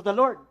sing to the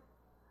Lord.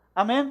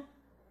 Amen?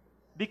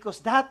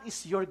 Because that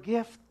is your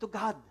gift to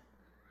God.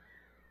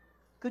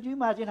 Could you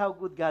imagine how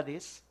good God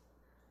is?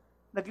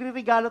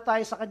 Nagre-regalo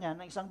tayo sa Kanya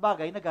ng isang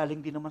bagay na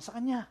galing din naman sa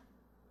Kanya.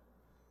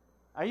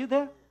 Are you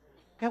there?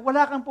 Kaya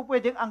wala kang po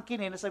pwedeng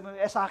angkinin na sabi mo,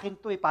 sa akin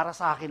to para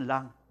sa akin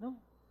lang. No?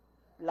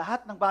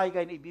 Lahat ng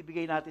bagay na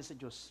ibibigay natin sa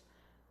Diyos,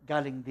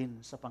 galing din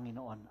sa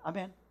Panginoon.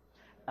 Amen?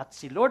 At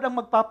si Lord ang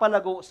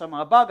magpapalago sa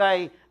mga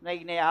bagay na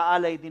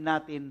iniaalay din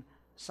natin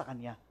sa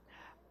Kanya.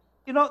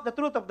 You know, the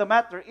truth of the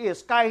matter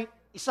is, kahit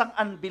isang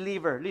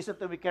unbeliever, listen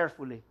to me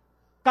carefully,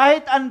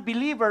 kahit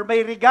unbeliever,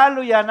 may regalo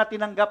yan na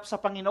tinanggap sa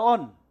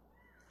Panginoon.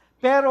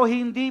 Pero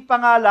hindi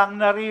pa nga lang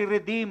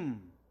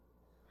nare-redeem.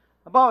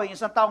 Halimbawa, yung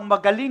isang taong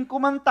magaling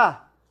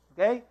kumanta,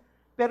 okay?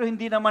 Pero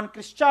hindi naman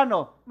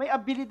Kristiyano, may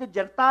abilidad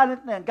yan,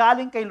 talent na yan,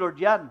 galing kay Lord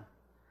yan.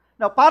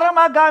 Now, para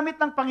magamit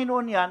ng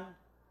Panginoon yan,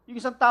 yung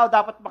isang tao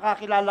dapat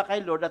makakilala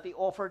kay Lord at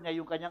i-offer niya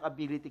yung kanyang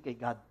ability kay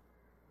God.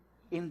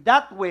 In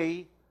that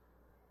way,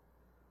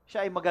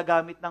 siya ay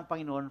magagamit ng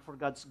Panginoon for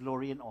God's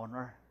glory and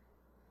honor.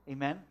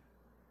 Amen?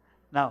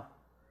 Now,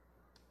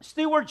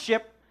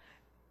 stewardship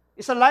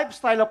is a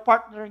lifestyle of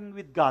partnering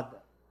with God.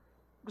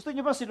 Gusto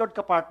niyo ba si Lord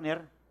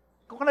ka-partner?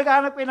 Kung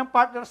naghahanap kayo ng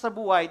partner sa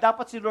buhay,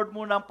 dapat si Lord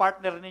muna ang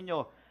partner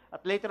ninyo.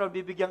 At later on,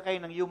 bibigyan kayo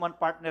ng human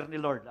partner ni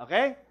Lord.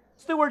 Okay?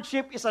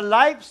 Stewardship is a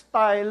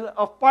lifestyle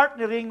of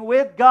partnering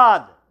with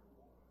God.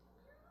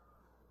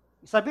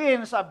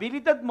 Sabihin, sa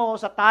abilidad mo,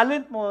 sa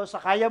talent mo, sa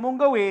kaya mong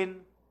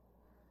gawin,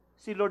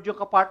 si Lord yung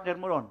kapartner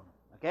mo ron.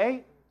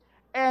 Okay?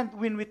 And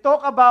when we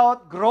talk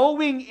about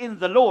growing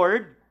in the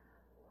Lord,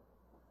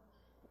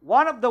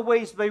 one of the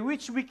ways by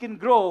which we can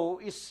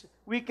grow is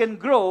we can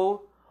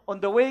grow on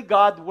the way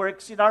God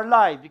works in our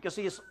life because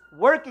He is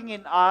working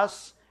in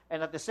us and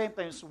at the same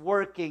time is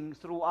working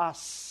through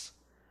us.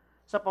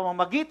 Sa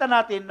pamamagitan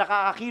natin,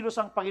 nakakakilos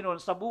ang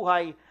Panginoon sa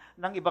buhay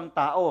ng ibang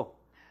tao.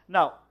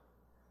 Now,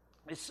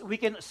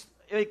 we can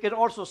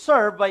also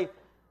serve by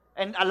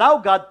and allow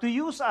God to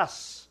use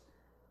us.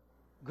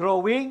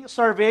 Growing,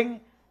 serving,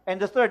 and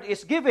the third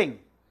is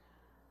giving.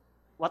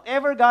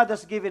 Whatever God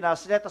has given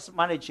us, let us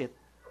manage it.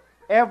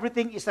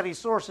 Everything is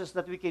resources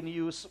that we can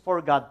use for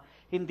God.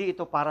 Hindi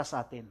ito para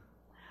sa atin.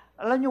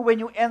 Alam nyo,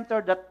 when you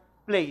enter that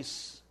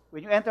place,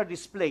 when you enter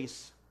this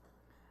place,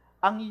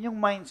 ang inyong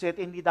mindset,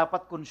 hindi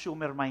dapat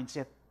consumer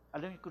mindset.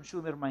 Alam niyo,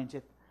 consumer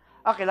mindset.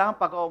 Kailangan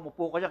pag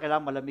umupo ka dyan,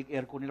 kailangan malamig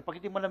aircon nila. Pag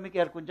hindi malamig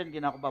aircon dyan,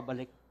 hindi na ako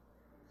babalik.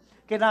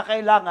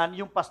 Kailangan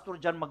yung pastor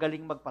dyan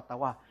magaling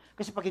magpatawa.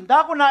 Kasi pag hindi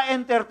ako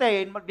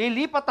na-entertain,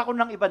 lilipat ako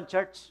ng ibang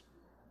church.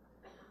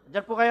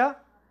 Diyan po kaya?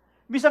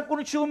 Misang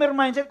consumer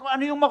mindset, kung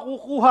ano yung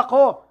makukuha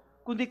ko,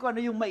 kundi kung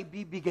ano yung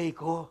maibibigay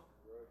ko.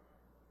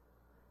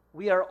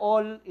 We are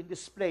all in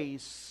this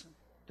place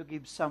to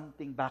give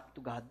something back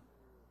to God.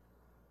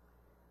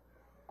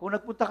 Kung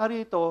nagpunta ka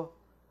rito,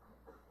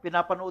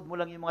 pinapanood mo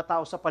lang yung mga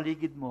tao sa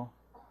paligid mo,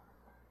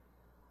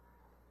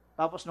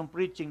 tapos nung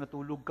preaching,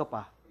 natulog ka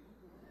pa.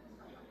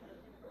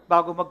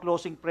 Bago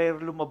mag-closing prayer,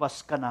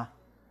 lumabas ka na.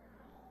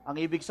 Ang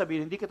ibig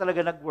sabihin, hindi ka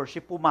talaga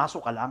nag-worship,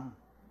 pumasok ka lang.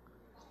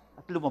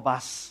 At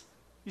lumabas.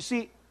 You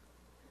see,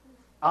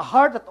 a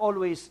heart that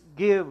always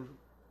give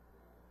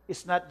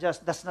does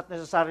not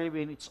necessarily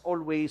mean it's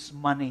always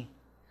money.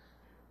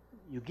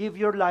 You give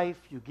your life,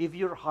 you give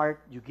your heart,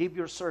 you give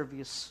your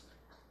service,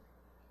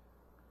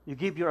 you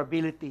give your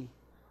ability.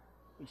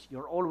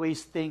 You're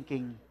always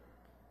thinking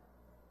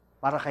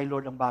para kay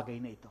Lord ang bagay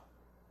na ito.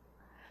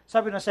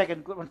 Sabi na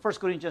 1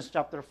 Corinthians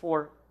chapter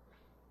 4,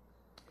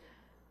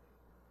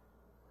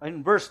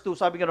 in verse 2,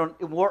 sabi nga doon,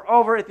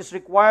 moreover, it is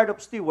required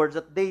of stewards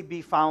that they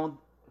be found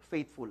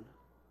faithful.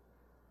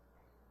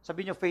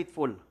 Sabi niyo,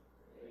 faithful.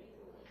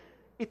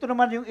 Ito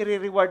naman yung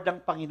i-reward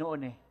ng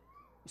Panginoon eh.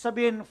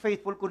 Sabihin,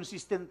 faithful,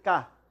 consistent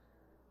ka.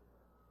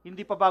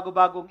 Hindi pa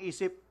bago-bagong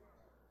isip.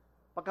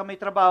 Pagka may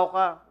trabaho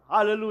ka,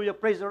 hallelujah,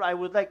 praise the Lord, I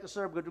would like to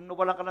serve God. Kung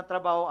nawalan ka ng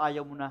trabaho,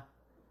 ayaw mo na.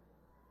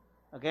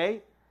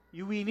 Okay?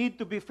 We need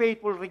to be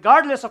faithful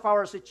regardless of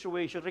our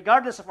situation,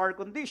 regardless of our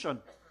condition.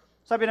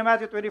 Sabi na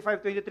Matthew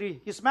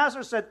 25:23, His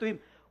master said to him,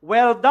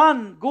 well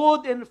done,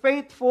 good and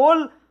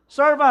faithful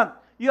servant.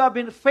 You have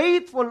been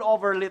faithful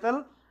over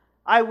little.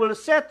 I will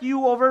set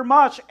you over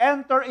much.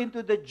 Enter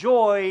into the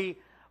joy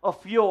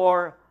of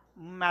your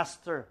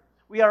master.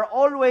 We are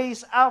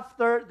always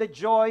after the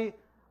joy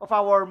of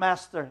our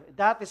master.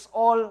 That is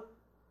all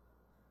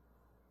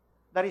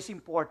that is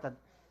important.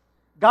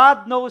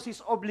 God knows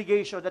His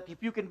obligation that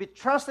if you can be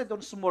trusted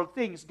on small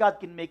things, God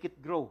can make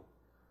it grow.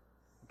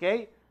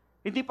 Okay?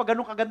 Hindi pa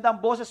ganun kaganda ang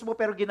boses mo,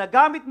 pero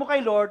ginagamit mo kay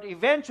Lord,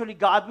 eventually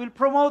God will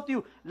promote you.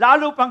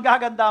 Lalo pang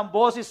gaganda ang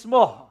boses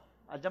mo.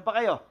 Andiyan pa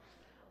kayo.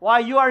 Why?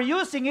 You are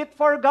using it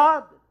for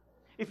God.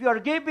 If you are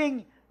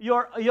giving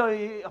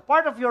a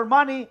part of your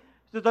money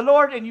to the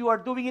Lord and you are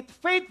doing it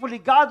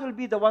faithfully, God will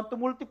be the one to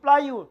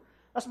multiply you.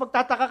 Tapos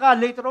magtataka ka,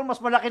 later on, mas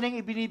malaki na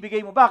yung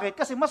ibinibigay mo. Bakit?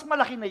 Kasi mas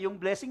malaki na yung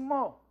blessing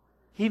mo.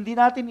 Hindi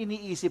natin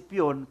iniisip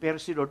yun, pero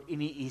si Lord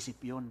iniisip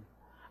yun.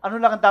 Ano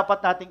lang ang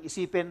dapat nating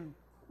isipin?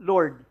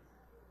 Lord,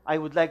 I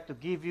would like to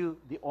give you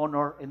the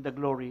honor and the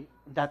glory.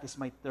 And that is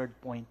my third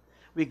point.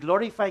 We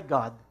glorify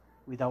God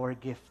with our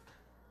gift.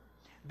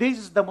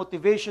 This is the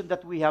motivation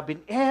that we have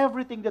in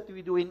everything that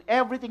we do, in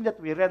everything that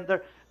we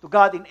render to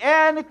God, in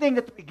anything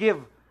that we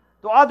give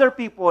to other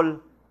people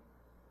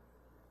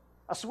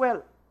as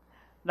well.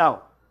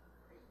 Now,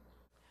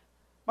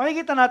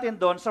 makikita natin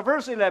doon sa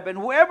verse 11,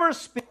 whoever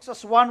speaks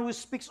as one who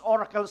speaks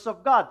oracles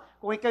of God.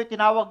 Kung ikaw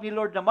tinawag ni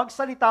Lord na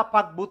magsalita,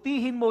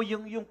 pagbutihin mo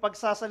yung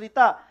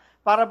pagsasalita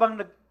para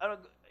bang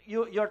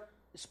you're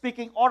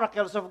speaking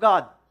oracles of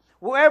God.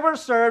 Whoever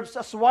serves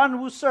as one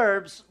who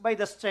serves by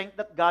the strength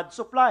that God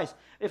supplies.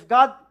 If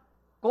God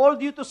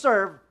called you to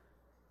serve,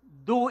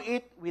 do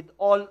it with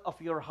all of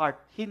your heart.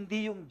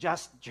 Hindi yung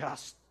just.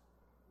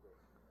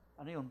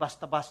 Ano yun?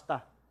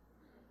 Basta-basta.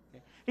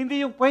 Okay.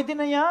 Hindi yung pwede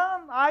na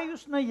yan,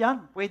 ayos na yan,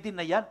 pwede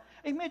na yan.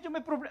 Medyo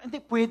may problema. Hindi,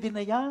 pwede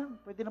na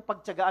yan. Pwede na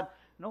pagtsagaan.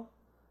 No?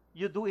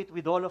 You do it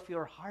with all of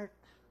your heart.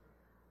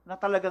 Na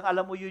talagang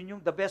alam mo yun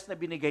yung the best na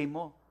binigay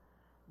mo.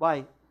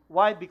 Why?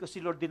 Why? Because si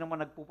Lord din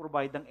naman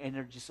nagpo-provide ng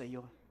energy sa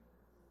iyo.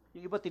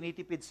 Yung iba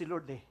tinitipid si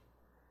Lord eh.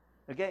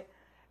 Okay?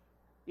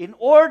 In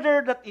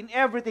order that in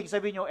everything,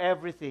 sabi nyo,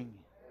 everything,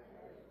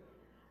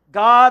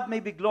 God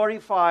may be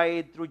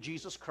glorified through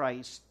Jesus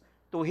Christ.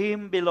 To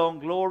Him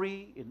belong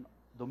glory and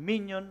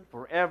dominion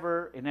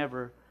forever and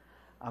ever.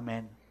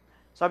 Amen.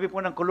 Sabi po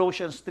ng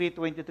Colossians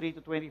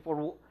 3:23-24,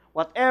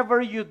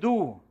 whatever you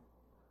do,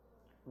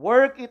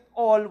 work it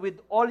all with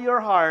all your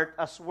heart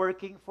as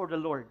working for the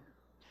Lord.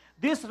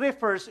 This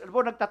refers,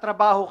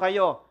 nagtatrabaho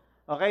kayo.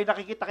 Okay,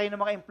 nakikita kayo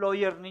ng mga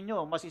employer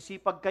ninyo,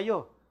 masisipag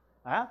kayo.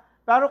 Ha?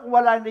 Pero kung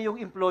wala na yung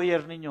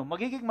employer ninyo,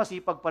 magiging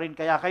masipag pa rin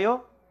kaya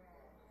kayo?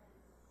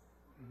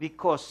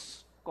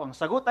 Because, kung ang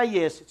sagot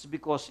ay yes, it's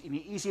because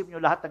iniisip nyo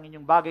lahat ng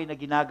inyong bagay na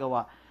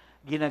ginagawa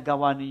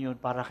ninyo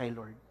para kay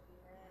Lord.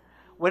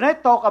 when I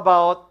talk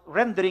about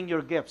rendering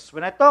your gifts,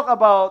 when I talk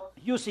about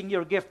using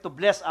your gift to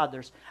bless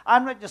others,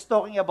 I'm not just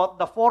talking about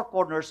the four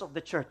corners of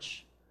the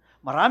church.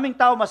 Maraming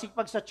tao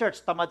masipag sa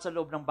church, tamad sa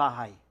loob ng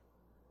bahay.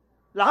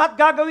 Lahat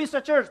gagawin sa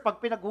church, pag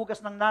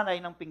pinaghugas ng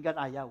nanay ng pinggan,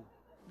 ayaw.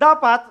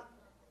 Dapat,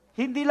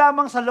 hindi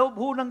lamang sa loob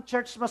ng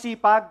church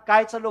masipag,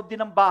 kahit sa loob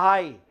din ng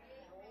bahay.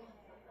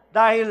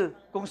 Dahil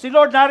kung si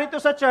Lord narito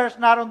sa church,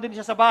 naroon din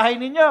siya sa bahay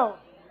ninyo.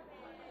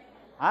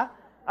 Ha?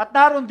 At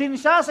naroon din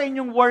siya sa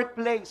inyong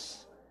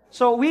workplace.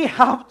 So we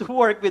have to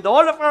work with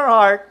all of our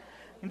heart.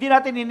 Hindi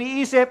natin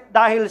iniisip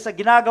dahil sa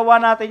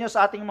ginagawa natin yun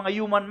sa ating mga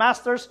human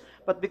masters,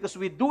 but because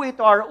we do it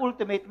to our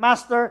ultimate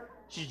master,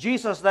 si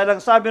Jesus. Dahil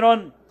ang sabi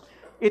ron,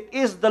 it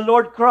is the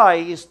Lord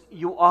Christ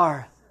you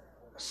are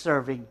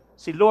serving.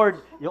 Si Lord,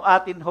 yung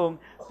atin hong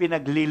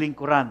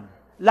pinaglilingkuran.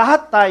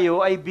 Lahat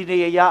tayo ay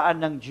biniyayaan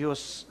ng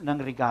Diyos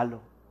ng regalo.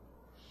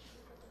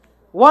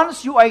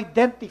 Once you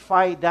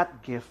identify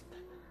that gift,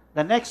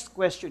 the next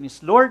question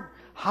is, Lord,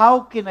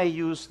 how can I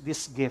use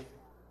this gift?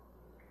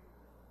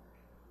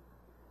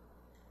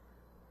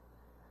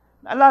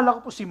 Naalala ko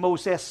po si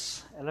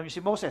Moses. Alam niyo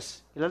si Moses?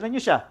 Kilala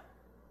niyo siya?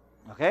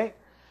 Okay?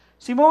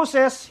 Si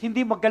Moses,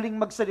 hindi magaling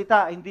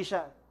magsalita. Hindi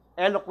siya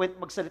eloquent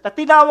magsalita.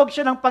 Tinawag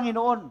siya ng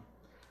Panginoon.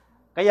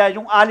 Kaya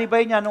yung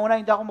alibay niya, noon na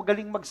hindi ako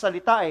magaling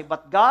magsalita eh.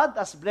 But God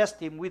has blessed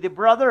him with a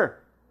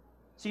brother.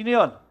 Sino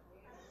yun?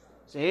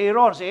 Si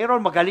Aaron. Si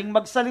Aaron magaling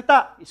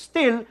magsalita.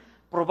 Still,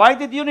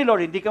 provided yun ni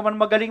Lord, hindi ka man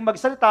magaling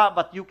magsalita,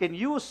 but you can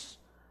use,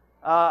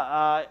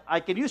 I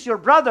can use your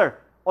brother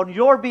on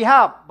your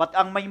behalf. But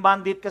ang may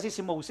mandate kasi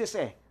si Moses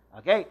eh.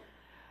 Okay?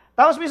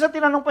 Tapos minsan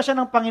tinanong pa siya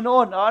ng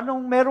Panginoon,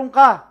 anong meron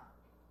ka?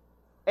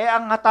 Eh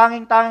ang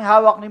tanging-tanging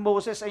hawak ni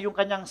Moses ay yung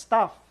kanyang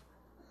staff.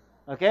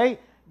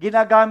 Okay?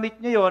 Ginagamit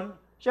niya yun.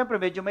 Siyempre,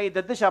 medyo may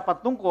edad na siya,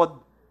 patungkod.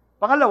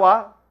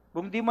 Pangalawa,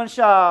 kung di man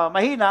siya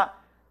mahina,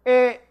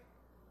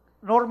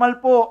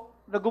 normal po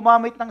na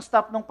gumamit ng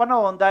staff ng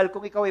panahon dahil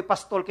kung ikaw ay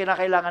pastol,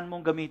 kinakailangan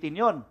mong gamitin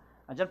yon.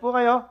 Andyan po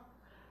kayo.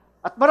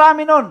 At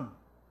marami nun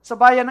sa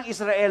bayan ng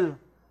Israel.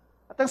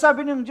 At ang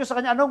sabi ng Diyos sa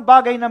kanya, anong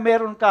bagay na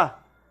meron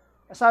ka?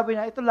 Sabi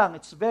niya, ito lang,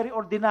 it's very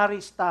ordinary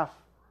stuff.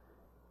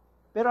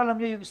 Pero alam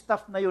niyo yung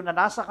stuff na yun na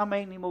nasa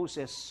kamay ni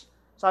Moses,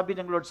 sabi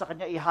ng Lord sa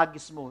kanya,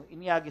 ihagis mo.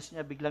 Inihagis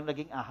niya, biglang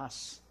naging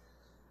ahas.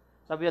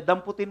 Sabi niya,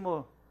 damputin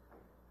mo.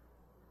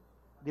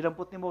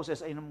 Dilamput ni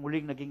Moses ay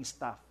muling naging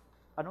staff.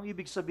 Anong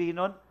ibig sabihin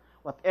nun?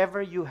 Whatever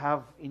you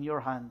have in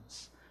your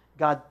hands,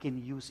 God can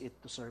use it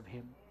to serve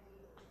Him.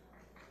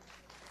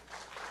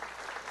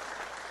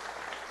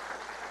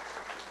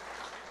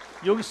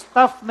 Yung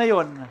staff na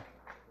yon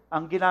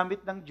ang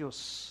ginamit ng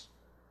Diyos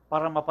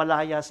para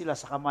mapalaya sila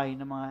sa kamay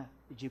ng mga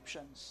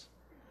Egyptians.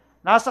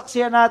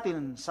 Nasaksihan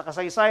natin sa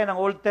kasaysayan ng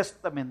Old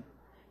Testament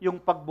yung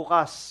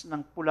pagbukas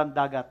ng pulang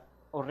dagat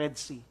o Red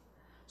Sea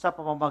sa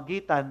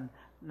pamamagitan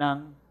ng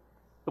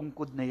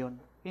tungkod na yon.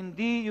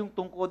 Hindi yung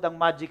tungkod ang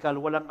magical,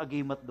 walang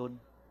agimat doon.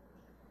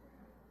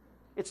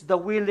 It's the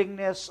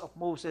willingness of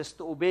Moses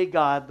to obey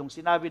God nung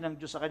sinabi ng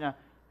Diyos sa kanya,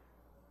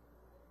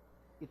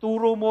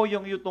 ituro mo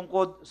yung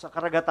tungkod sa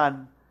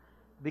karagatan,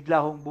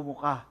 bigla hong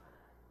bumuka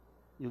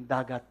yung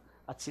dagat.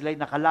 At sila'y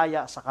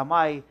nakalaya sa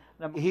kamay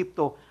ng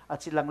Ehipto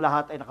at silang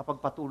lahat ay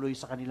nakapagpatuloy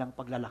sa kanilang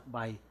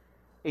paglalakbay.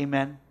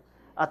 Amen?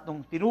 At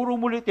nung tinuro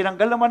muli,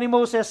 tinanggal naman ni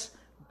Moses,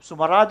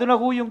 sumarado na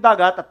yung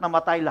dagat at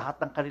namatay lahat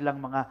ng kanilang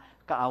mga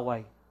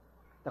kaaway.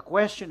 The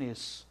question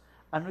is,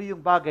 ano yung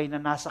bagay na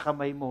nasa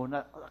kamay mo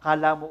na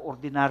akala mo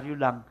ordinaryo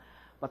lang,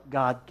 but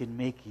God can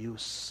make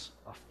use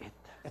of it?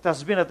 It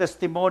has been a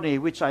testimony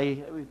which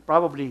I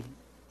probably,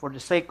 for the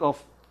sake of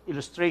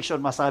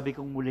illustration, masabi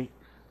kong muli.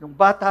 Nung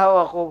bata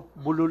ako,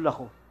 bulol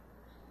ako.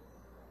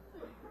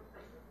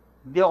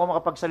 Hindi ako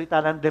makapagsalita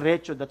ng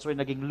diretso, that's why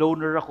naging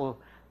loner ako,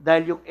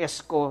 dahil yung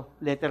S ko,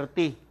 letter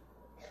T.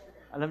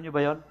 Alam niyo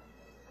ba yon?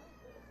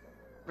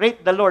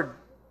 Praise the Lord.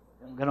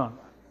 Ganon.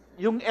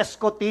 Yung S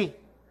ko T.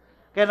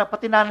 Kaya na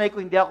pati nanay ko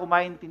hindi ako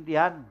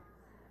maintindihan.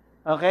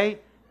 Okay?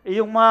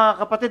 Yung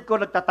mga kapatid ko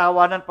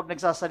nagtatawanan pag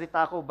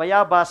nagsasalita ako.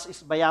 Bayabas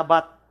is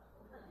bayabat.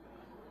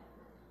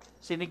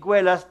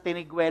 Siniguelas,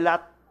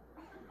 tiniguelat.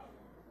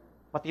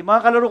 Pati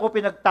mga kalaro ko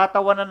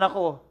pinagtatawanan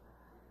ako.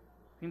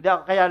 Hindi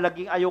ako, kaya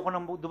laging ayoko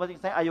nang dumating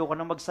tayo, ayoko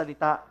nang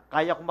magsalita.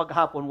 Kaya kong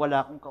maghapon,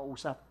 wala akong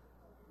kausap.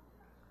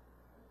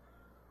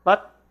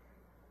 But,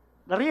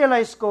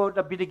 na-realize ko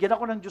na binigyan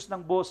ako ng Diyos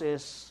ng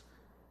boses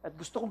at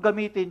gusto kong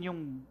gamitin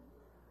yung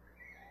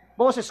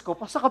boses ko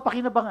sa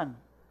kapakinabangan.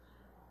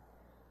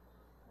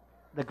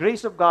 The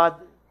grace of God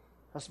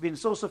has been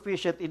so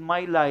sufficient in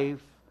my life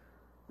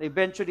na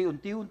eventually,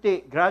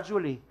 unti-unti,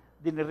 gradually,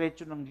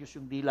 diniretso ng Diyos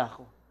yung dila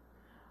ko.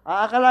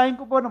 Aakalain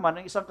ko po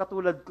naman, ang isang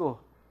katulad ko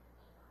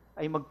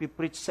ay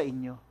magpipreach sa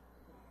inyo.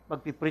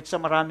 Magpipreach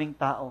sa maraming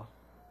tao.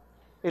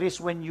 It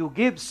is when you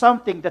give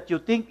something that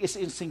you think is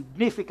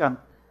insignificant,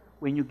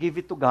 when you give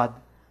it to God,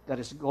 God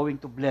is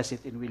going to bless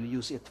it and will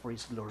use it for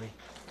His glory.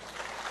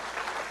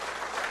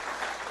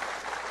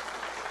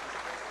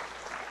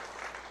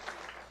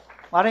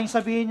 Maring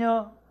sabihin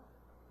nyo,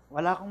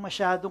 wala akong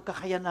masyadong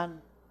kakayanan.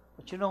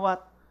 But you know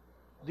what?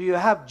 Do you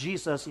have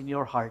Jesus in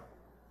your heart?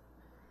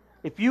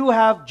 If you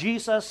have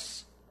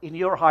Jesus in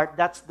your heart,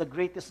 that's the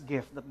greatest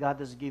gift that God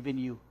has given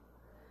you.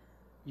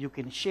 You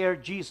can share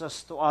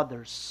Jesus to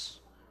others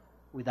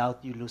without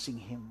you losing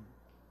Him.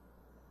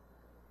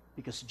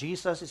 Because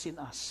Jesus is in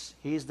us.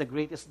 He is the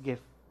greatest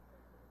gift.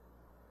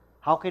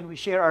 How can we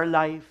share our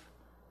life?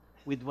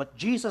 With what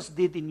Jesus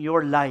did in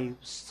your life,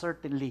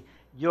 certainly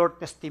your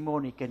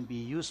testimony can be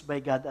used by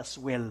God as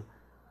well.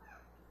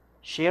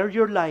 Share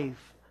your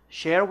life.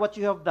 Share what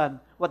you have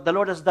done, what the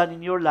Lord has done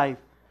in your life,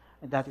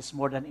 and that is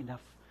more than enough.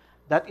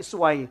 That is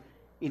why,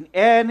 in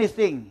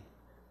anything,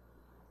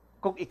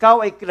 kung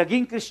ikaw ay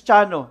naging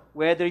Kristiyano,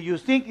 whether you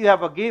think you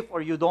have a gift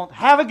or you don't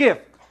have a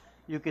gift,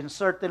 you can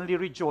certainly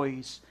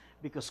rejoice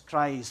because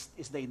Christ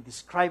is the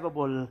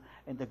indescribable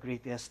and the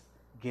greatest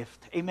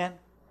gift. Amen?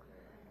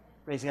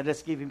 Praise God.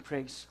 Let's give Him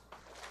praise.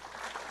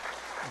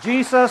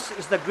 Jesus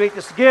is the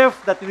greatest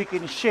gift that we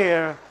can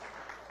share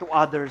to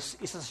others.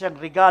 Isa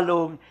siyang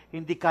regalong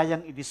hindi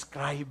kayang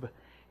i-describe,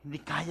 hindi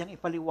kayang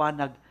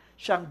ipaliwanag.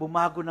 Siya ang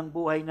bumago ng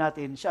buhay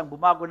natin, siya ang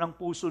bumago ng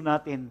puso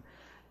natin.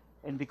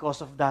 And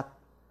because of that,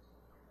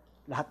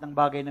 lahat ng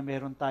bagay na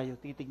meron tayo,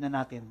 titignan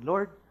natin,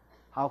 Lord,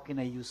 how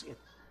can I use it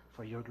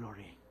for your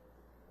glory?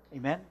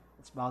 Amen?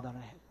 Let's bow down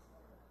our head.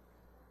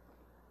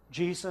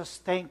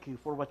 Jesus, thank you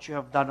for what you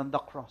have done on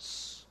the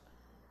cross.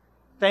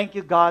 Thank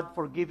you, God,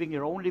 for giving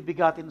your only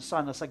begotten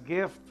Son as a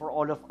gift for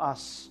all of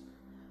us,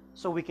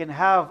 so we can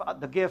have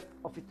the gift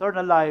of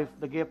eternal life,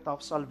 the gift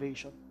of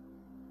salvation.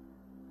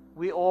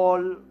 We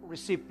all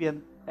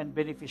recipient and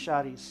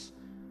beneficiaries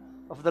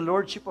of the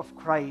Lordship of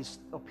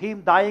Christ, of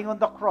Him dying on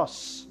the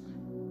cross.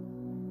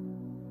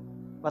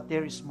 But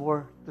there is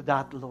more to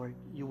that, Lord.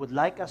 You would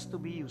like us to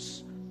be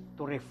used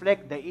to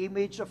reflect the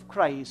image of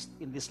Christ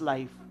in this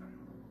life.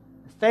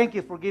 Thank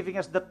you for giving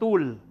us the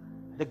tool,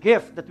 the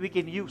gift that we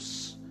can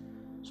use,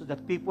 so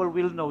that people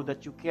will know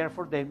that you care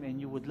for them and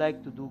you would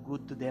like to do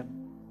good to them.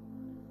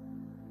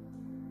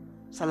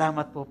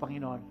 Salamat po,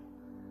 Panginoon.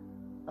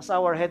 As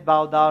our head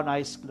bowed down,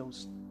 eyes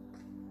closed,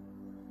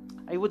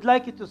 I would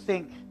like you to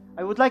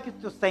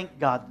thank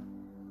God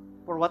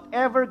for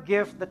whatever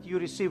gift that you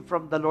received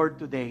from the Lord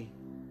today.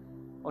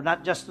 Or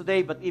not just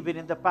today, but even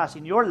in the past,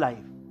 in your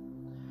life.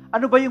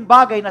 Ano ba yung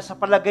bagay na sa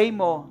palagay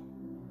mo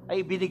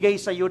ay ibinigay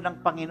sa iyo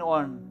ng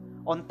Panginoon?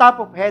 On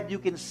top of head,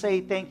 you can say,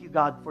 thank you,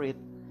 God, for it.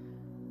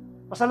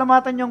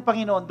 Pasalamatan niyo ang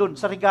Panginoon dun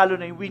sa regalo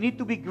na yun. We need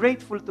to be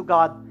grateful to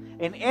God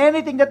and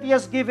anything that He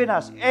has given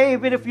us,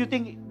 even if you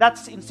think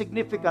that's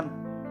insignificant.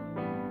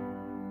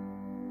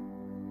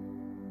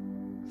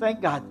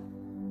 Thank God.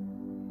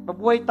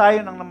 Mabuhay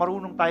tayo nang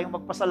marunong tayong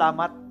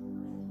magpasalamat.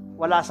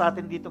 Wala sa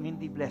atin ditong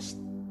hindi blessed.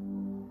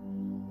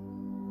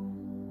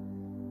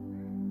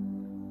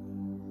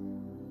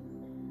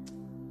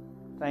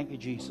 Thank you,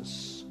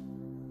 Jesus.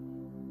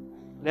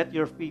 Let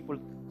your people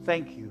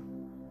thank you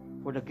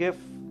for the gift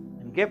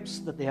and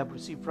gifts that they have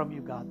received from you,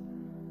 God,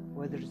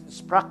 whether it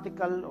is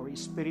practical or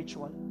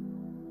spiritual.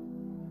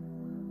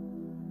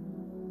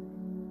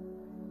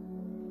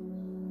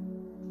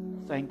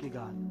 Thank you,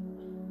 God.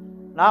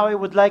 Now I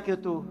would like you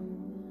to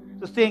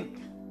think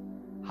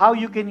how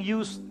you can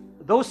use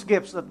those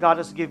gifts that God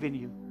has given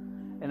you.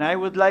 And I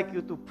would like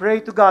you to pray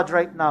to God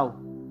right now.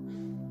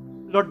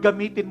 Lord,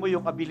 gamitin mo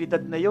yung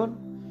abilidad na yun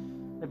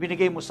na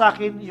binigay mo sa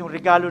akin, yung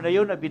regalo na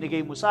yun na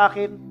binigay mo sa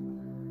akin.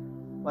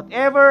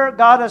 Whatever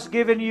God has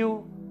given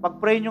you,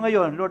 pag-pray nyo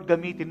ngayon, Lord,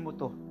 gamitin mo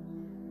to.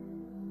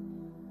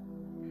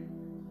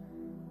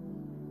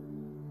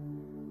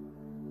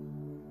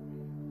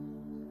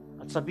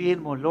 At sabihin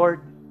mo,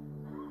 Lord,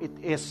 it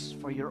is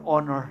for your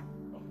honor.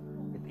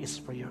 It is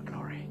for your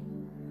glory.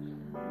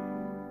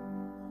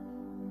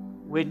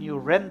 When you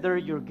render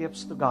your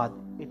gifts to God,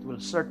 it will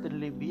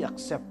certainly be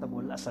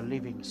acceptable as a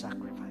living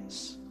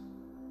sacrifice.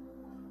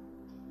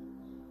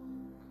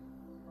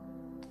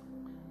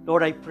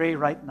 Lord, I pray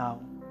right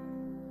now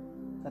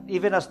that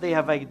even as they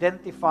have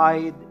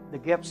identified the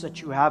gifts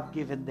that you have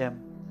given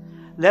them,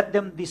 let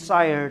them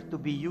desire to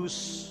be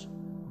used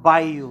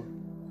by you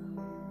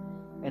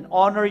and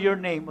honor your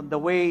name on the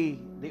way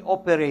they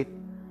operate,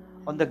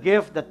 on the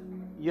gift that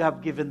you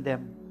have given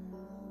them.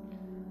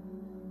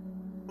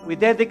 We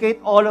dedicate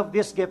all of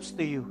these gifts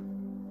to you.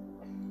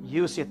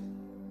 Use it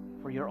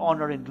for your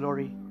honor and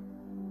glory.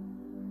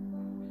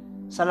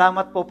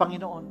 Salamat po,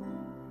 Panginoon.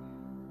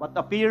 What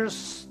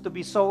appears to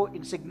be so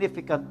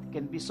insignificant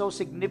can be so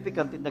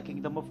significant in the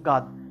kingdom of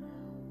God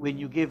when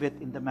you give it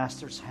in the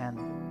Master's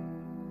hand.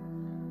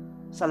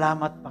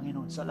 Salamat,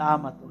 Panginoon.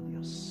 Salamat, O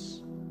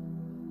Diyos.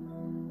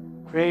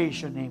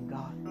 Praise your name,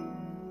 God.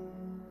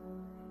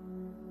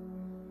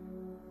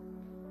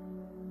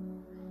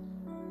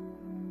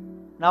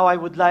 Now I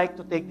would like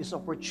to take this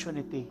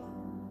opportunity.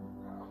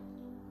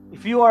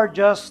 If you are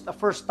just a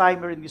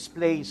first-timer in this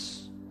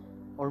place,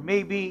 or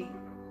maybe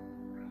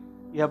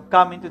you have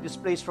come into this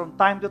place from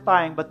time to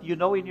time, but you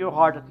know in your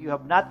heart that you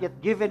have not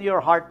yet given your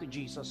heart to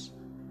Jesus.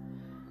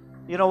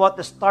 You know what?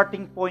 The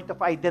starting point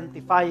of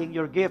identifying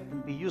your gift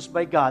and be used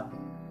by God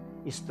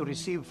is to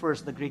receive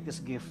first the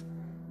greatest gift.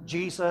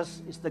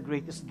 Jesus is the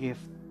greatest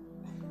gift.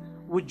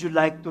 Would you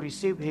like to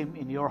receive Him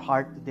in your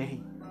heart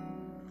today?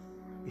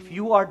 If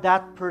you are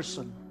that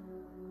person,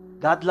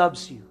 God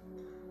loves you.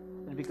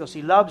 And because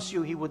He loves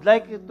you, He would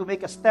like you to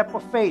make a step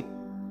of faith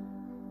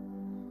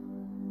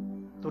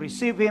to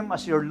receive Him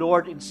as your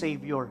Lord and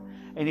Savior.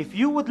 And if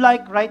you would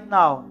like right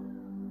now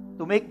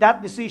to make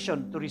that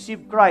decision to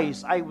receive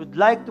Christ, I would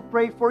like to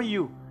pray for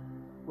you.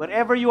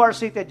 Wherever you are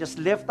seated, just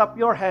lift up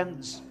your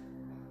hands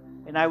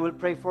and I will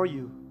pray for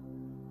you.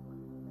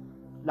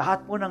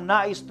 Lahat po ng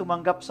nais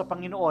tumanggap sa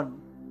Panginoon,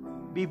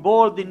 be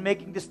bold in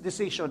making this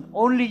decision.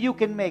 Only you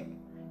can make.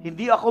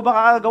 Hindi ako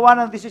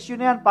makakagawa ng desisyon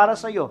na yan para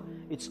sa iyo.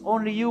 It's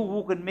only you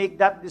who can make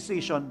that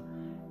decision.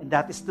 And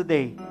that is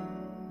today.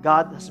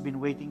 God has been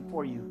waiting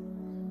for you.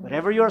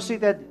 Wherever you are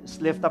seated,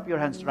 just lift up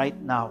your hands right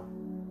now.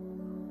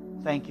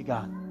 Thank you,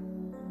 God.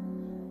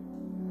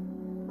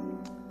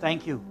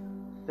 Thank you.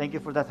 Thank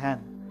you for that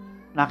hand.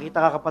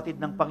 Nakita ka,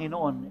 kapatid ng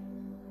Panginoon.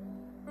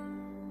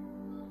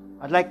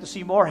 I'd like to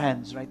see more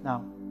hands right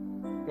now.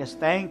 Yes,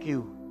 thank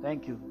you.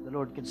 Thank you. The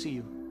Lord can see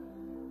you.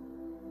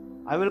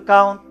 I will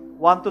count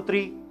 1 to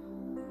 3.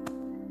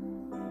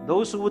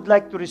 Those who would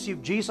like to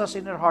receive Jesus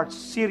in their hearts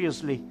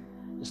seriously,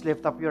 just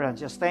lift up your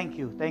hands. Yes, thank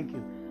you. Thank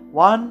you.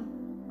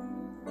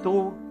 1,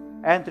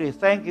 2, and 3.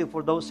 Thank you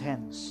for those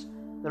hands.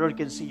 The Lord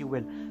can see you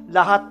well.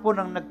 Lahat po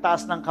ng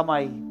nagtaas ng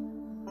kamay,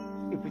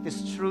 if it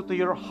is true to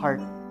your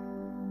heart,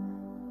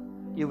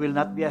 you will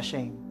not be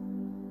ashamed.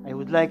 I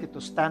would like you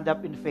to stand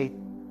up in faith.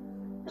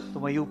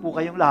 Tumayo po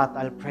kayong lahat.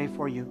 I'll pray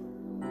for you.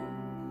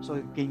 So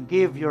you can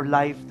give your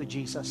life to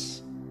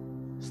Jesus.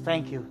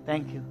 Thank you.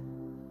 Thank you.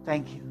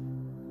 Thank you.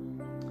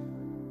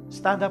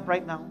 Stand up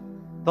right now.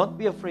 Don't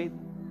be afraid.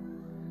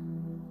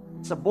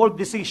 It's a bold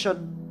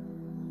decision,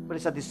 but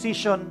it's a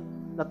decision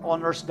that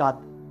honors God.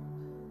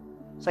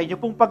 Sa inyo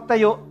pong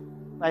pagtayo,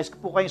 nais ko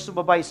po kayong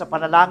sumabay sa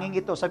panalangin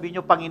ito. Sabihin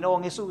niyo,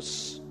 Panginoong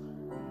Jesus,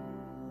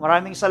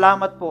 maraming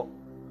salamat po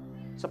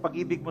sa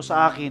pag-ibig mo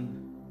sa akin.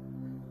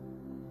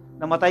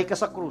 Namatay ka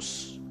sa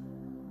krus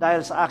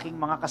dahil sa aking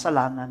mga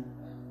kasalanan.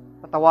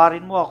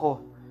 Patawarin mo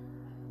ako.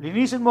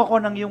 Linisin mo ako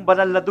ng iyong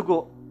banal na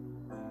dugo.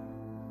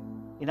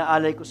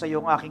 Inaalay ko sa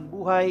iyo ang aking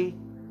buhay.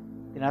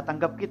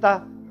 Tinatanggap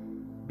kita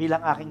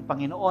bilang aking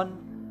Panginoon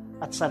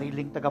at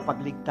sariling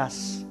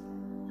tagapagligtas.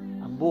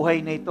 Ang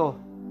buhay na ito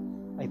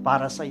ay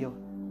para sa iyo.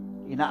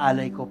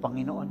 Inaalay ko,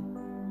 Panginoon.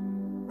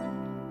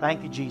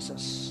 Thank you,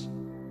 Jesus.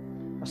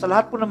 Sa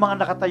lahat po ng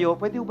mga nakatayo,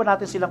 pwede ba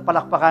natin silang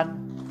palakpakan?